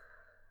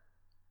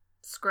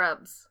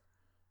 Scrubs.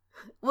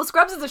 Well,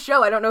 Scrubs is a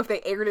show. I don't know if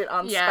they aired it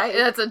on yeah, Spike.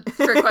 That's a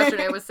trick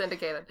question. It was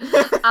syndicated.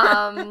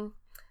 All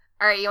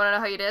right, you want to know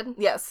how you did?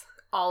 Yes.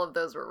 all of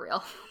those were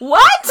real.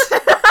 What?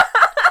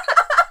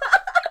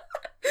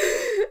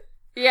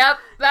 Yep,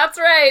 that's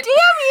right.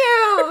 Damn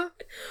you!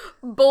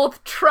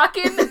 Both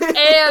truckin'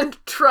 and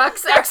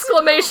trucks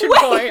exclamation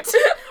point.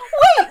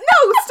 Wait,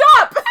 no,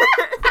 stop!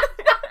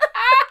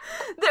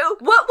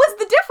 What was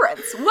the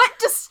difference? What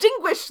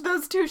distinguished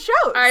those two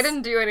shows? I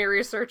didn't do any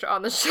research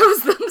on the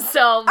shows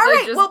themselves. All right,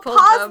 I just well, pulled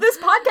pause them. this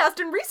podcast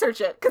and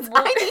research it, because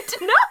I need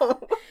to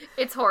know.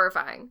 It's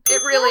horrifying.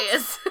 It really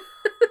is.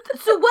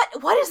 So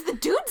what is the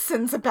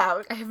Dudesons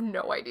about? I have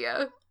no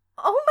idea.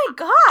 Oh my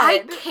god.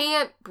 I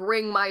can't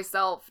bring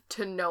myself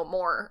to know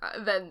more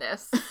than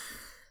this.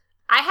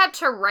 I had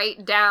to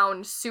write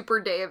down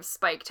Super Dave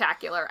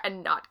Spike-tacular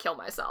and not kill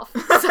myself.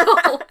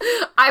 So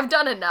I've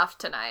done enough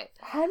tonight.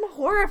 I'm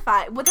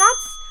horrified. Well,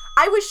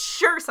 I was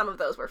sure some of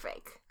those were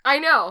fake. I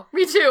know.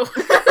 Me too.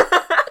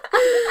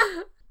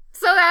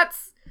 So that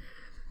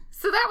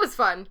was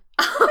fun.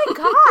 Oh my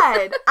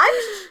god.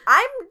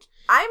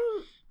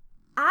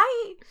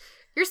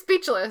 You're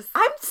speechless.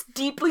 I'm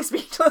deeply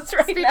speechless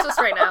right now. Speechless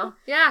right now.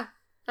 Yeah,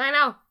 I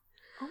know.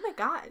 Oh my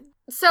god.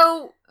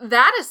 So,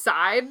 that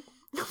aside,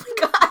 Oh my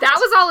god. that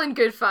was all in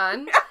good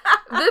fun.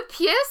 The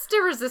pièce de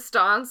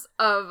résistance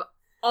of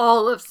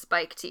all of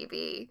Spike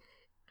TV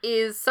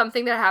is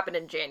something that happened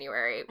in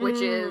January, which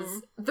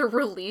is the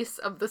release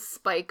of the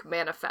Spike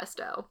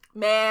Manifesto.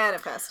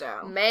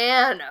 Manifesto.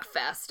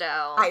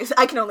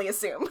 I can only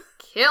assume.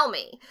 Kill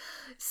me.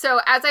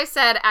 So, as I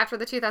said, after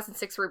the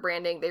 2006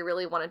 rebranding, they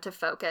really wanted to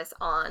focus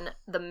on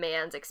the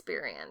man's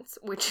experience,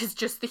 which is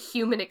just the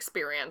human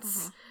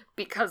experience,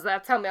 because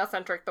that's how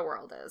male-centric the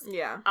world is.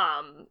 Yeah.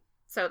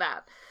 So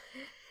that.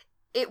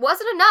 It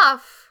wasn't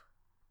enough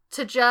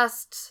to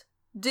just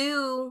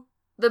do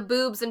the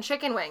boobs and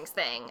chicken wings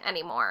thing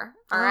anymore,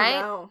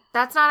 alright? No.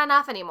 That's not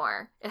enough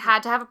anymore. It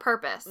had to have a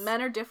purpose. Men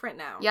are different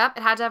now. Yep,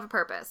 it had to have a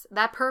purpose.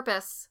 That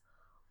purpose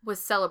was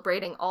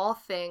celebrating all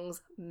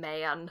things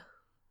man.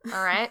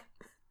 Alright?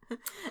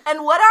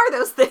 And what are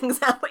those things,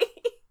 Ellie?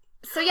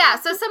 So yeah,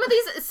 some of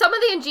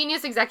the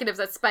ingenious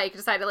executives at Spike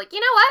decided, like, you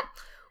know what?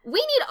 We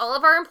need all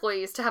of our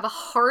employees to have a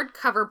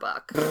hardcover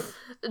book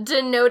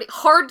denoting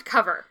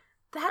hardcover.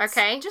 That's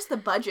okay? Just the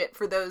budget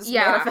for those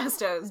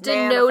manifestos.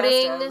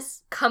 Denoting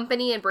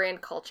company and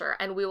brand culture,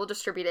 and we will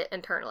distribute it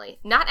internally,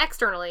 not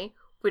externally.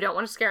 We don't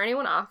want to scare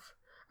anyone off.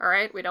 All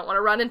right? We don't want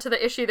to run into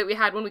the issue that we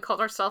had when we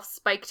called ourselves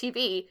Spike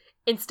TV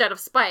instead of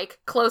Spike.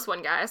 Close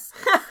one, guys.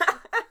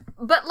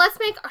 But let's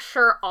make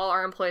sure all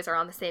our employees are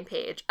on the same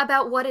page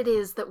about what it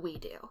is that we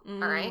do, all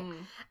right?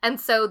 And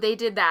so they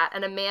did that,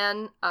 and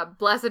a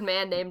blessed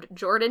man named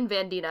Jordan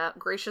Vandina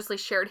graciously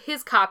shared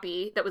his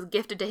copy that was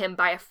gifted to him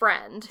by a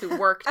friend who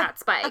worked at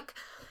Spike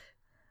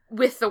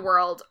with the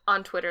world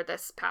on Twitter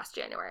this past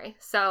January.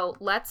 So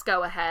let's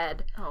go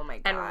ahead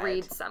and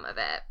read some of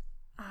it.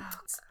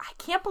 I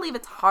can't believe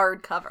it's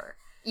hardcover.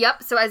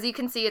 Yep, so as you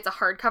can see, it's a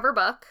hardcover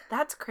book.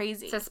 That's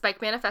crazy. It says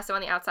Spike Manifesto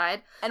on the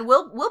outside. And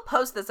we'll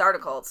post this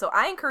article, so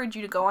I encourage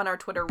you to go on our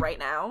Twitter right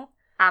now.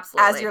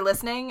 Absolutely. As you're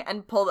listening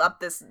and pull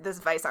up this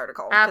Vice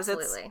article.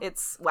 Absolutely.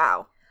 It's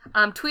wow.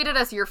 Tweet at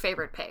us your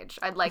favorite page.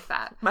 I'd like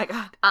that. My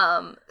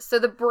God. So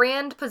the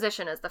brand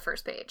position is the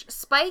first page.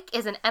 Spike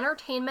is an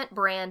entertainment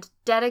brand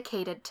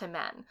dedicated to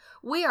men.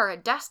 We are a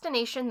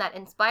destination that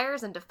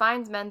inspires and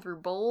defines men through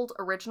bold,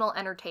 original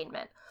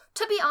entertainment.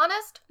 To be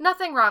honest,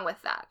 nothing wrong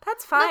with that.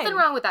 That's fine. Nothing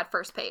wrong with that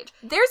first page.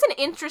 There's an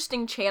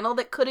interesting channel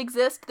that could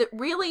exist that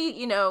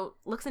really,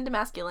 looks into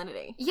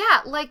masculinity.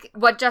 Yeah, like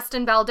what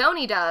Justin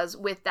Baldoni does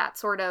with that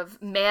sort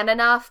of Man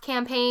Enough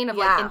campaign of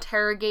like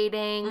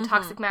interrogating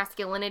toxic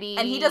masculinity.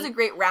 And he does a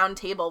great round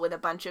table with a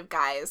bunch of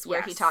guys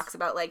where he talks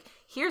about like,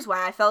 here's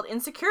why I felt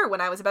insecure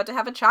when I was about to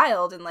have a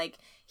child, and like,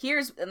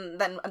 and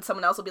then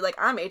someone else will be like,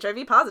 I'm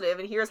HIV positive,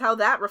 and here's how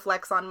that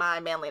reflects on my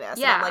manliness.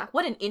 Yeah. And I'm like,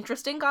 what an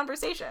interesting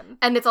conversation.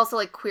 And it's also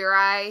like Queer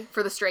Eye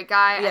for the straight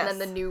guy, and then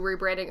the new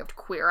rebranding of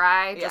Queer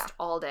Eye just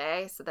all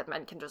day so that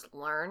men can just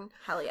learn.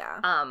 Hell yeah.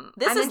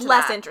 This is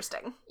less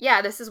interesting.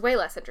 Yeah, this is way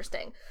less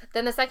interesting.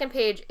 Then the second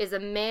page is a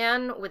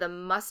man with a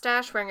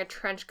mustache wearing a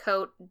trench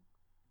coat.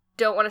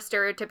 Don't want to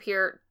stereotype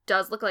here,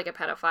 does look like a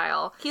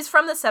pedophile. He's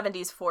from the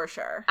 70s for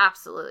sure.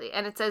 Absolutely.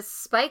 And it says,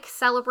 Spike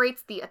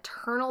celebrates the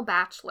Eternal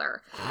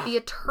Bachelor. The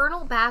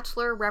Eternal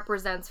Bachelor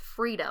represents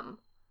freedom. ...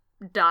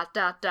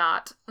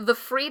 The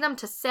freedom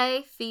to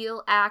say,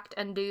 feel, act,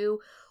 and do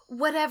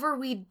whatever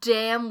we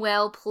damn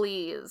well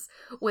please,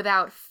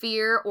 without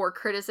fear or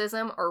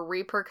criticism or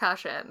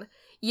repercussion.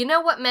 You know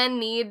what men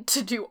need?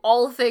 To do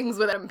all things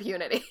with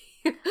impunity.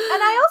 And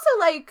I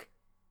also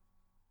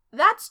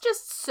that's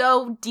just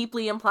so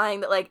deeply implying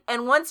that, like,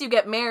 and once you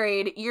get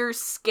married, you're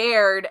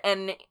scared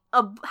and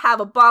have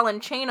a ball and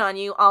chain on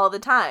you all the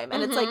time.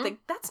 And it's like,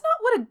 that's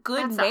not what a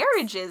good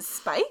marriage is,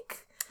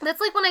 Spike.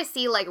 That's like when I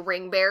see, like,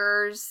 ring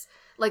bearers,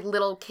 like,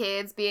 little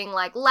kids being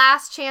like,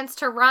 last chance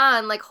to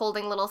run, like,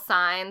 holding little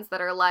signs that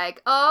are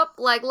like, oh,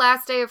 like,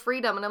 last day of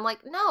freedom. And I'm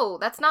like, no,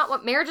 that's not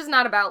what, marriage is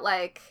not about,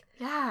 like,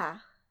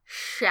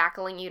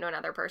 shackling you to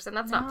another person.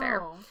 That's not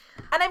fair.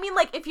 And I mean,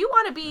 like, if you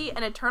want to be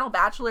an eternal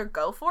bachelor,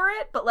 go for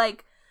it. But,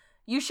 like,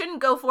 You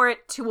shouldn't go for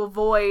it to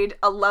avoid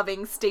a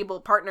loving, stable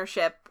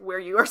partnership where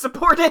you are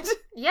supported.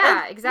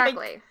 Yeah,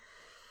 exactly.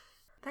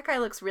 That guy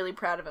looks really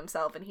proud of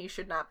himself, and he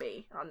should not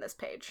be on this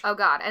page. Oh,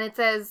 God. And it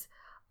says,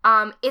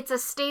 it's a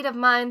state of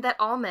mind that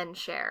all men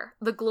share.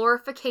 The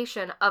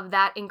glorification of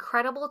that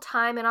incredible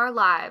time in our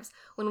lives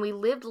when we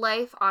lived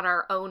life on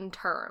our own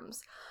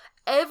terms.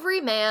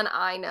 Every man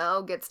I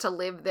know gets to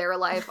live their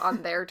life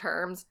on their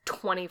terms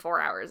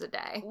 24 hours a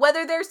day.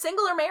 Whether they're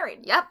single or married.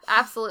 Yep,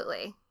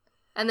 absolutely.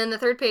 And then the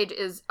third page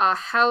is a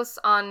house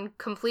on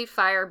complete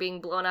fire being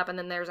blown up, and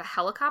then there's a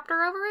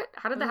helicopter over it.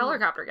 How did the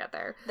helicopter get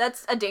there?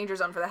 That's a danger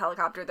zone for the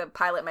helicopter. The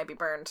pilot might be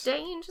burned.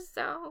 Danger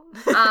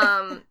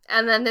zone.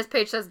 And then this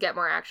page says, get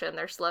more action,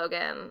 their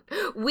slogan.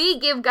 We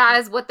give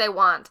guys what they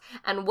want,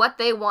 and what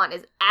they want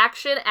is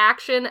action,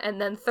 action,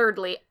 and then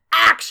thirdly,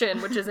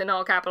 action, which is in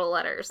all capital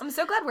letters. I'm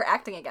so glad we're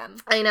acting again.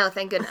 I know,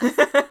 thank goodness.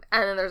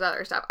 And then there's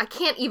other stuff. I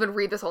can't even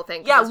read this whole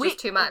thing Yeah, it's just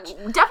too much.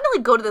 Definitely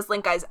go to this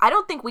link, guys. I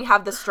don't think we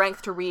have the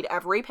strength to read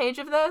every page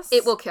of this.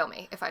 It will kill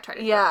me if I try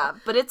to do Yeah, it.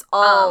 but it's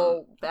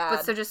all bad.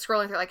 But so just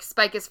scrolling through, like,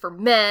 Spike is for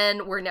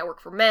men, we're a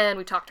network for men,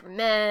 we talk to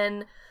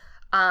men.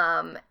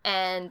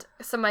 And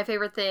some of my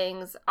favorite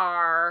things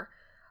are,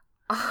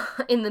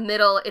 in the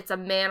middle, it's a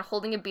man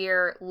holding a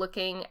beer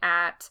looking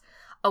at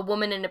a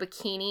woman in a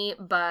bikini,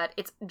 but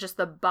it's just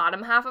the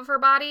bottom half of her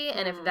body,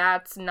 and if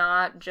that's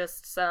not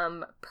just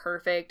some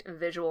perfect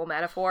visual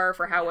metaphor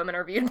for how women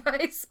are viewed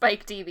by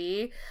Spike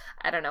TV,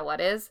 I don't know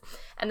what is.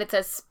 And it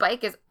says,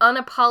 Spike is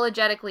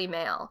unapologetically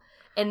male.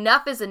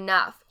 Enough is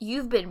enough.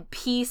 You've been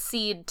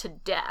PC'd to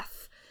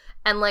death.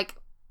 And, like,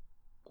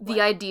 the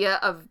idea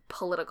of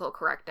political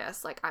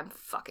correctness, like, I'm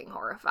fucking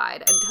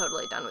horrified and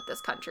totally done with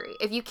this country.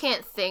 If you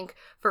can't think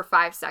for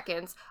 5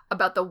 seconds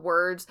about the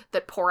words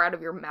that pour out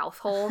of your mouth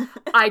hole,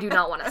 I do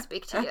not want to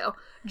speak to you.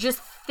 Just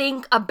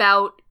think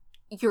about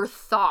your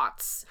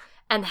thoughts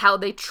and how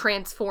they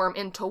transform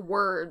into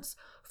words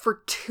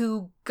for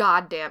 2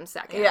 goddamn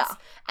seconds. Yeah.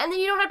 And then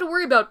you don't have to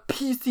worry about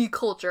PC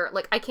culture.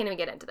 Like, I can't even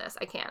get into this.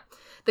 I can't.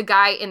 The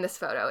guy in this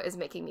photo is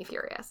making me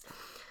furious.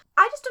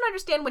 I just don't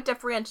understand what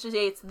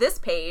differentiates this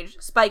page,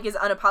 Spike is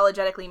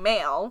unapologetically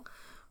male,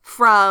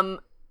 from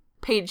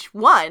page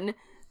 1,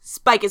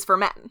 Spike is for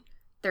men.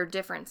 They're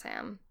different,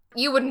 Sam.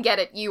 You wouldn't get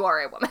it. You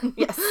are a woman.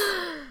 Yes.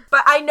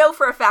 But I know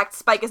for a fact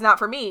Spike is not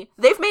for me.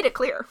 They've made it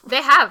clear.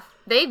 They have.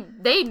 They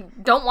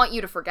don't want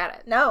you to forget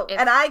it. No,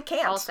 and I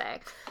can't. I'll say.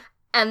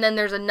 And then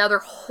there's another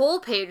whole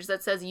page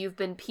that says you've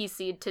been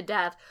PC'd to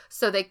death.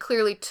 So they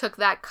clearly took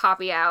that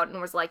copy out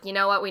and was like, you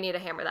know what? We need to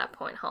hammer that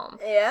point home.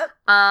 Yep.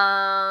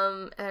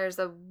 There's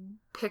a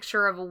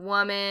picture of a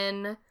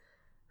woman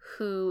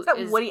who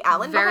is Woody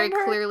Allen very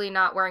behind her? clearly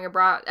not wearing a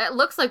bra. It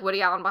looks like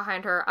Woody Allen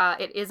behind her.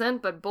 It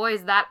isn't, but boy,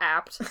 is that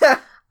apt.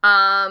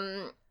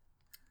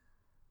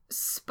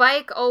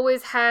 Spike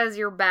always has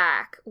your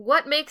back.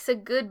 What makes a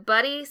good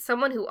buddy?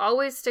 Someone who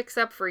always sticks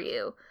up for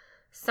you.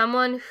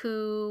 Someone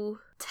who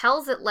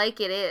tells it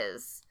like it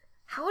is.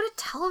 How would a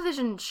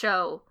television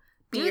show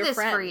do your this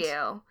for friend.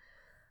 you?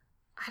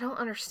 I don't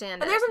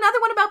understand And it. there's another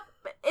one about,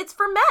 it's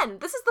for men.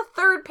 This is the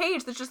third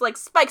page that's just like,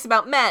 Spike's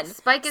about men.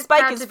 Spike is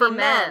for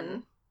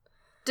men.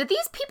 Do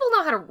these people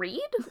know how to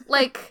read?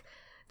 Like,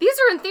 these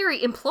are in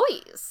theory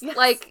employees. Yes.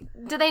 Like,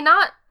 do they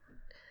not?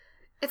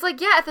 It's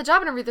like, yeah, at the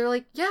job interview, they're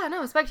like, yeah,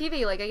 no, Spike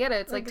TV. Like, I get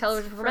it. It's like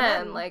television for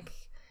men. Like,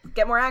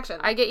 Get more action.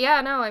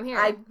 no, I'm here.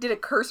 I did a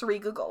cursory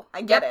Google.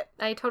 I get it.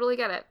 I totally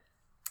get it.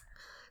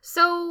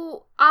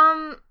 So,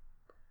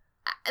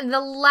 the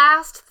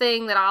last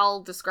thing that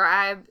I'll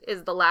describe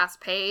is the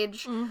last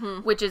page,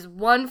 which is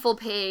one full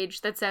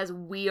page that says,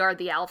 we are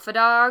the alpha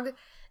dog,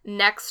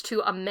 next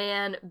to a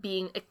man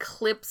being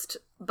eclipsed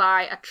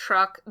by a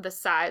truck the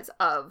size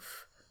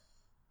of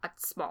a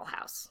small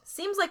house.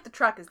 Seems like the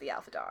truck is the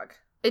alpha dog.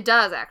 It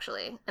does,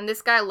 actually. And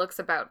this guy looks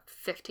about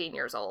 15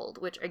 years old,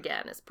 which,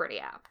 again, is pretty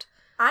apt.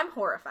 I'm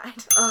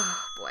horrified.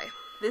 Oh, boy.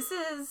 This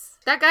is...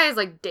 That guy is,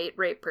 like, date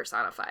rape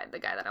personified, the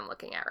guy that I'm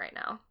looking at right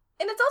now.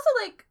 And it's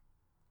also like,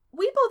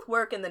 we both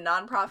work in the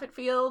nonprofit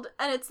field,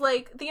 and it's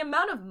like the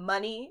amount of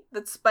money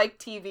that Spike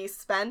TV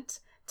spent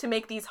to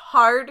make these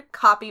hard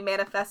copy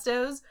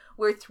manifestos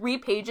where 3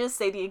 pages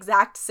say the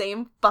exact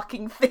same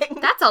fucking thing.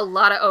 That's a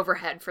lot of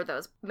overhead for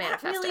those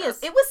manifestos. It really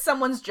is. It was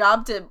someone's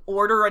job to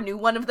order a new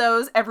one of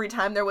those every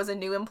time there was a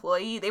new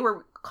employee. They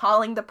were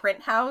calling the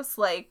print house,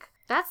 like...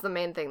 That's the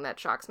main thing that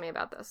shocks me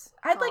about this.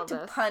 I'd all like of to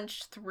this.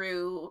 punch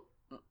through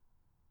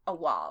a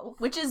wall,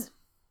 which is,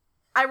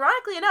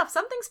 ironically enough,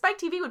 something Spike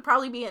TV would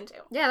probably be into.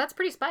 Yeah, that's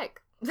pretty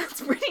Spike.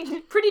 That's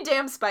pretty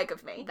damn Spike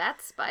of me.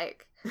 That's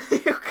Spike.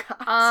 Oh,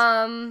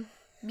 God.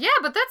 Yeah,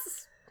 but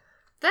that's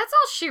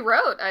all she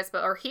wrote, I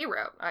suppose, or he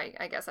wrote,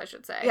 I guess I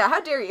should say. Yeah,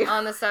 how dare you?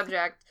 On the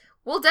subject.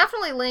 We'll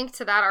definitely link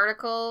to that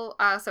article,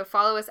 so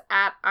follow us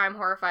at I'm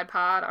Horrified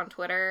Pod on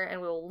Twitter,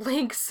 and we'll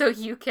link so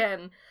you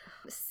can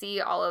see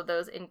all of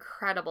those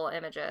incredible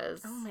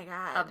images Oh my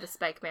God. of the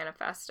Spike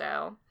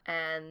Manifesto.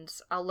 And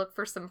I'll look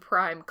for some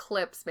prime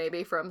clips,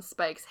 maybe, from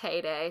Spike's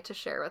heyday to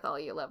share with all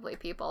you lovely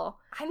people.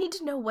 I need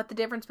to know what the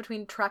difference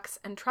between trucks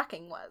and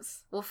trucking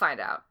was. We'll find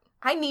out.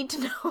 I need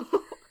to know.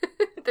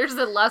 There's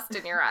a lust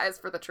in your eyes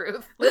for the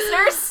truth.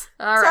 Listeners,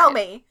 All tell right.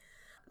 me.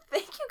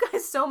 Thank you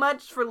guys so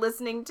much for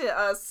listening to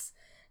us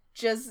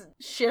just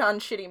shit on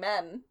shitty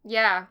men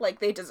Yeah. like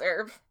they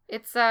deserve.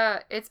 It's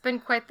been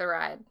quite the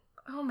ride.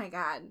 Oh my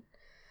god.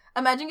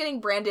 Imagine getting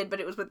branded, but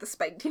it was with the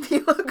Spike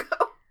TV logo.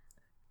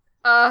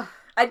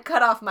 I'd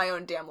cut off my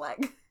own damn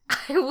leg.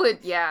 I would,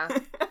 yeah.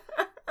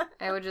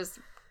 I would just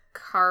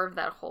carve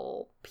that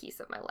whole piece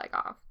of my leg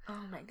off.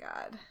 Oh my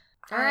god.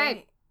 All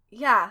right.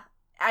 Yeah.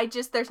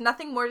 There's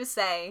nothing more to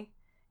say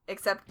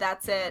except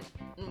that's it.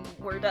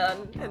 We're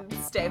done. And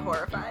stay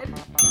horrified.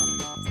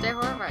 Stay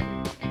horrified.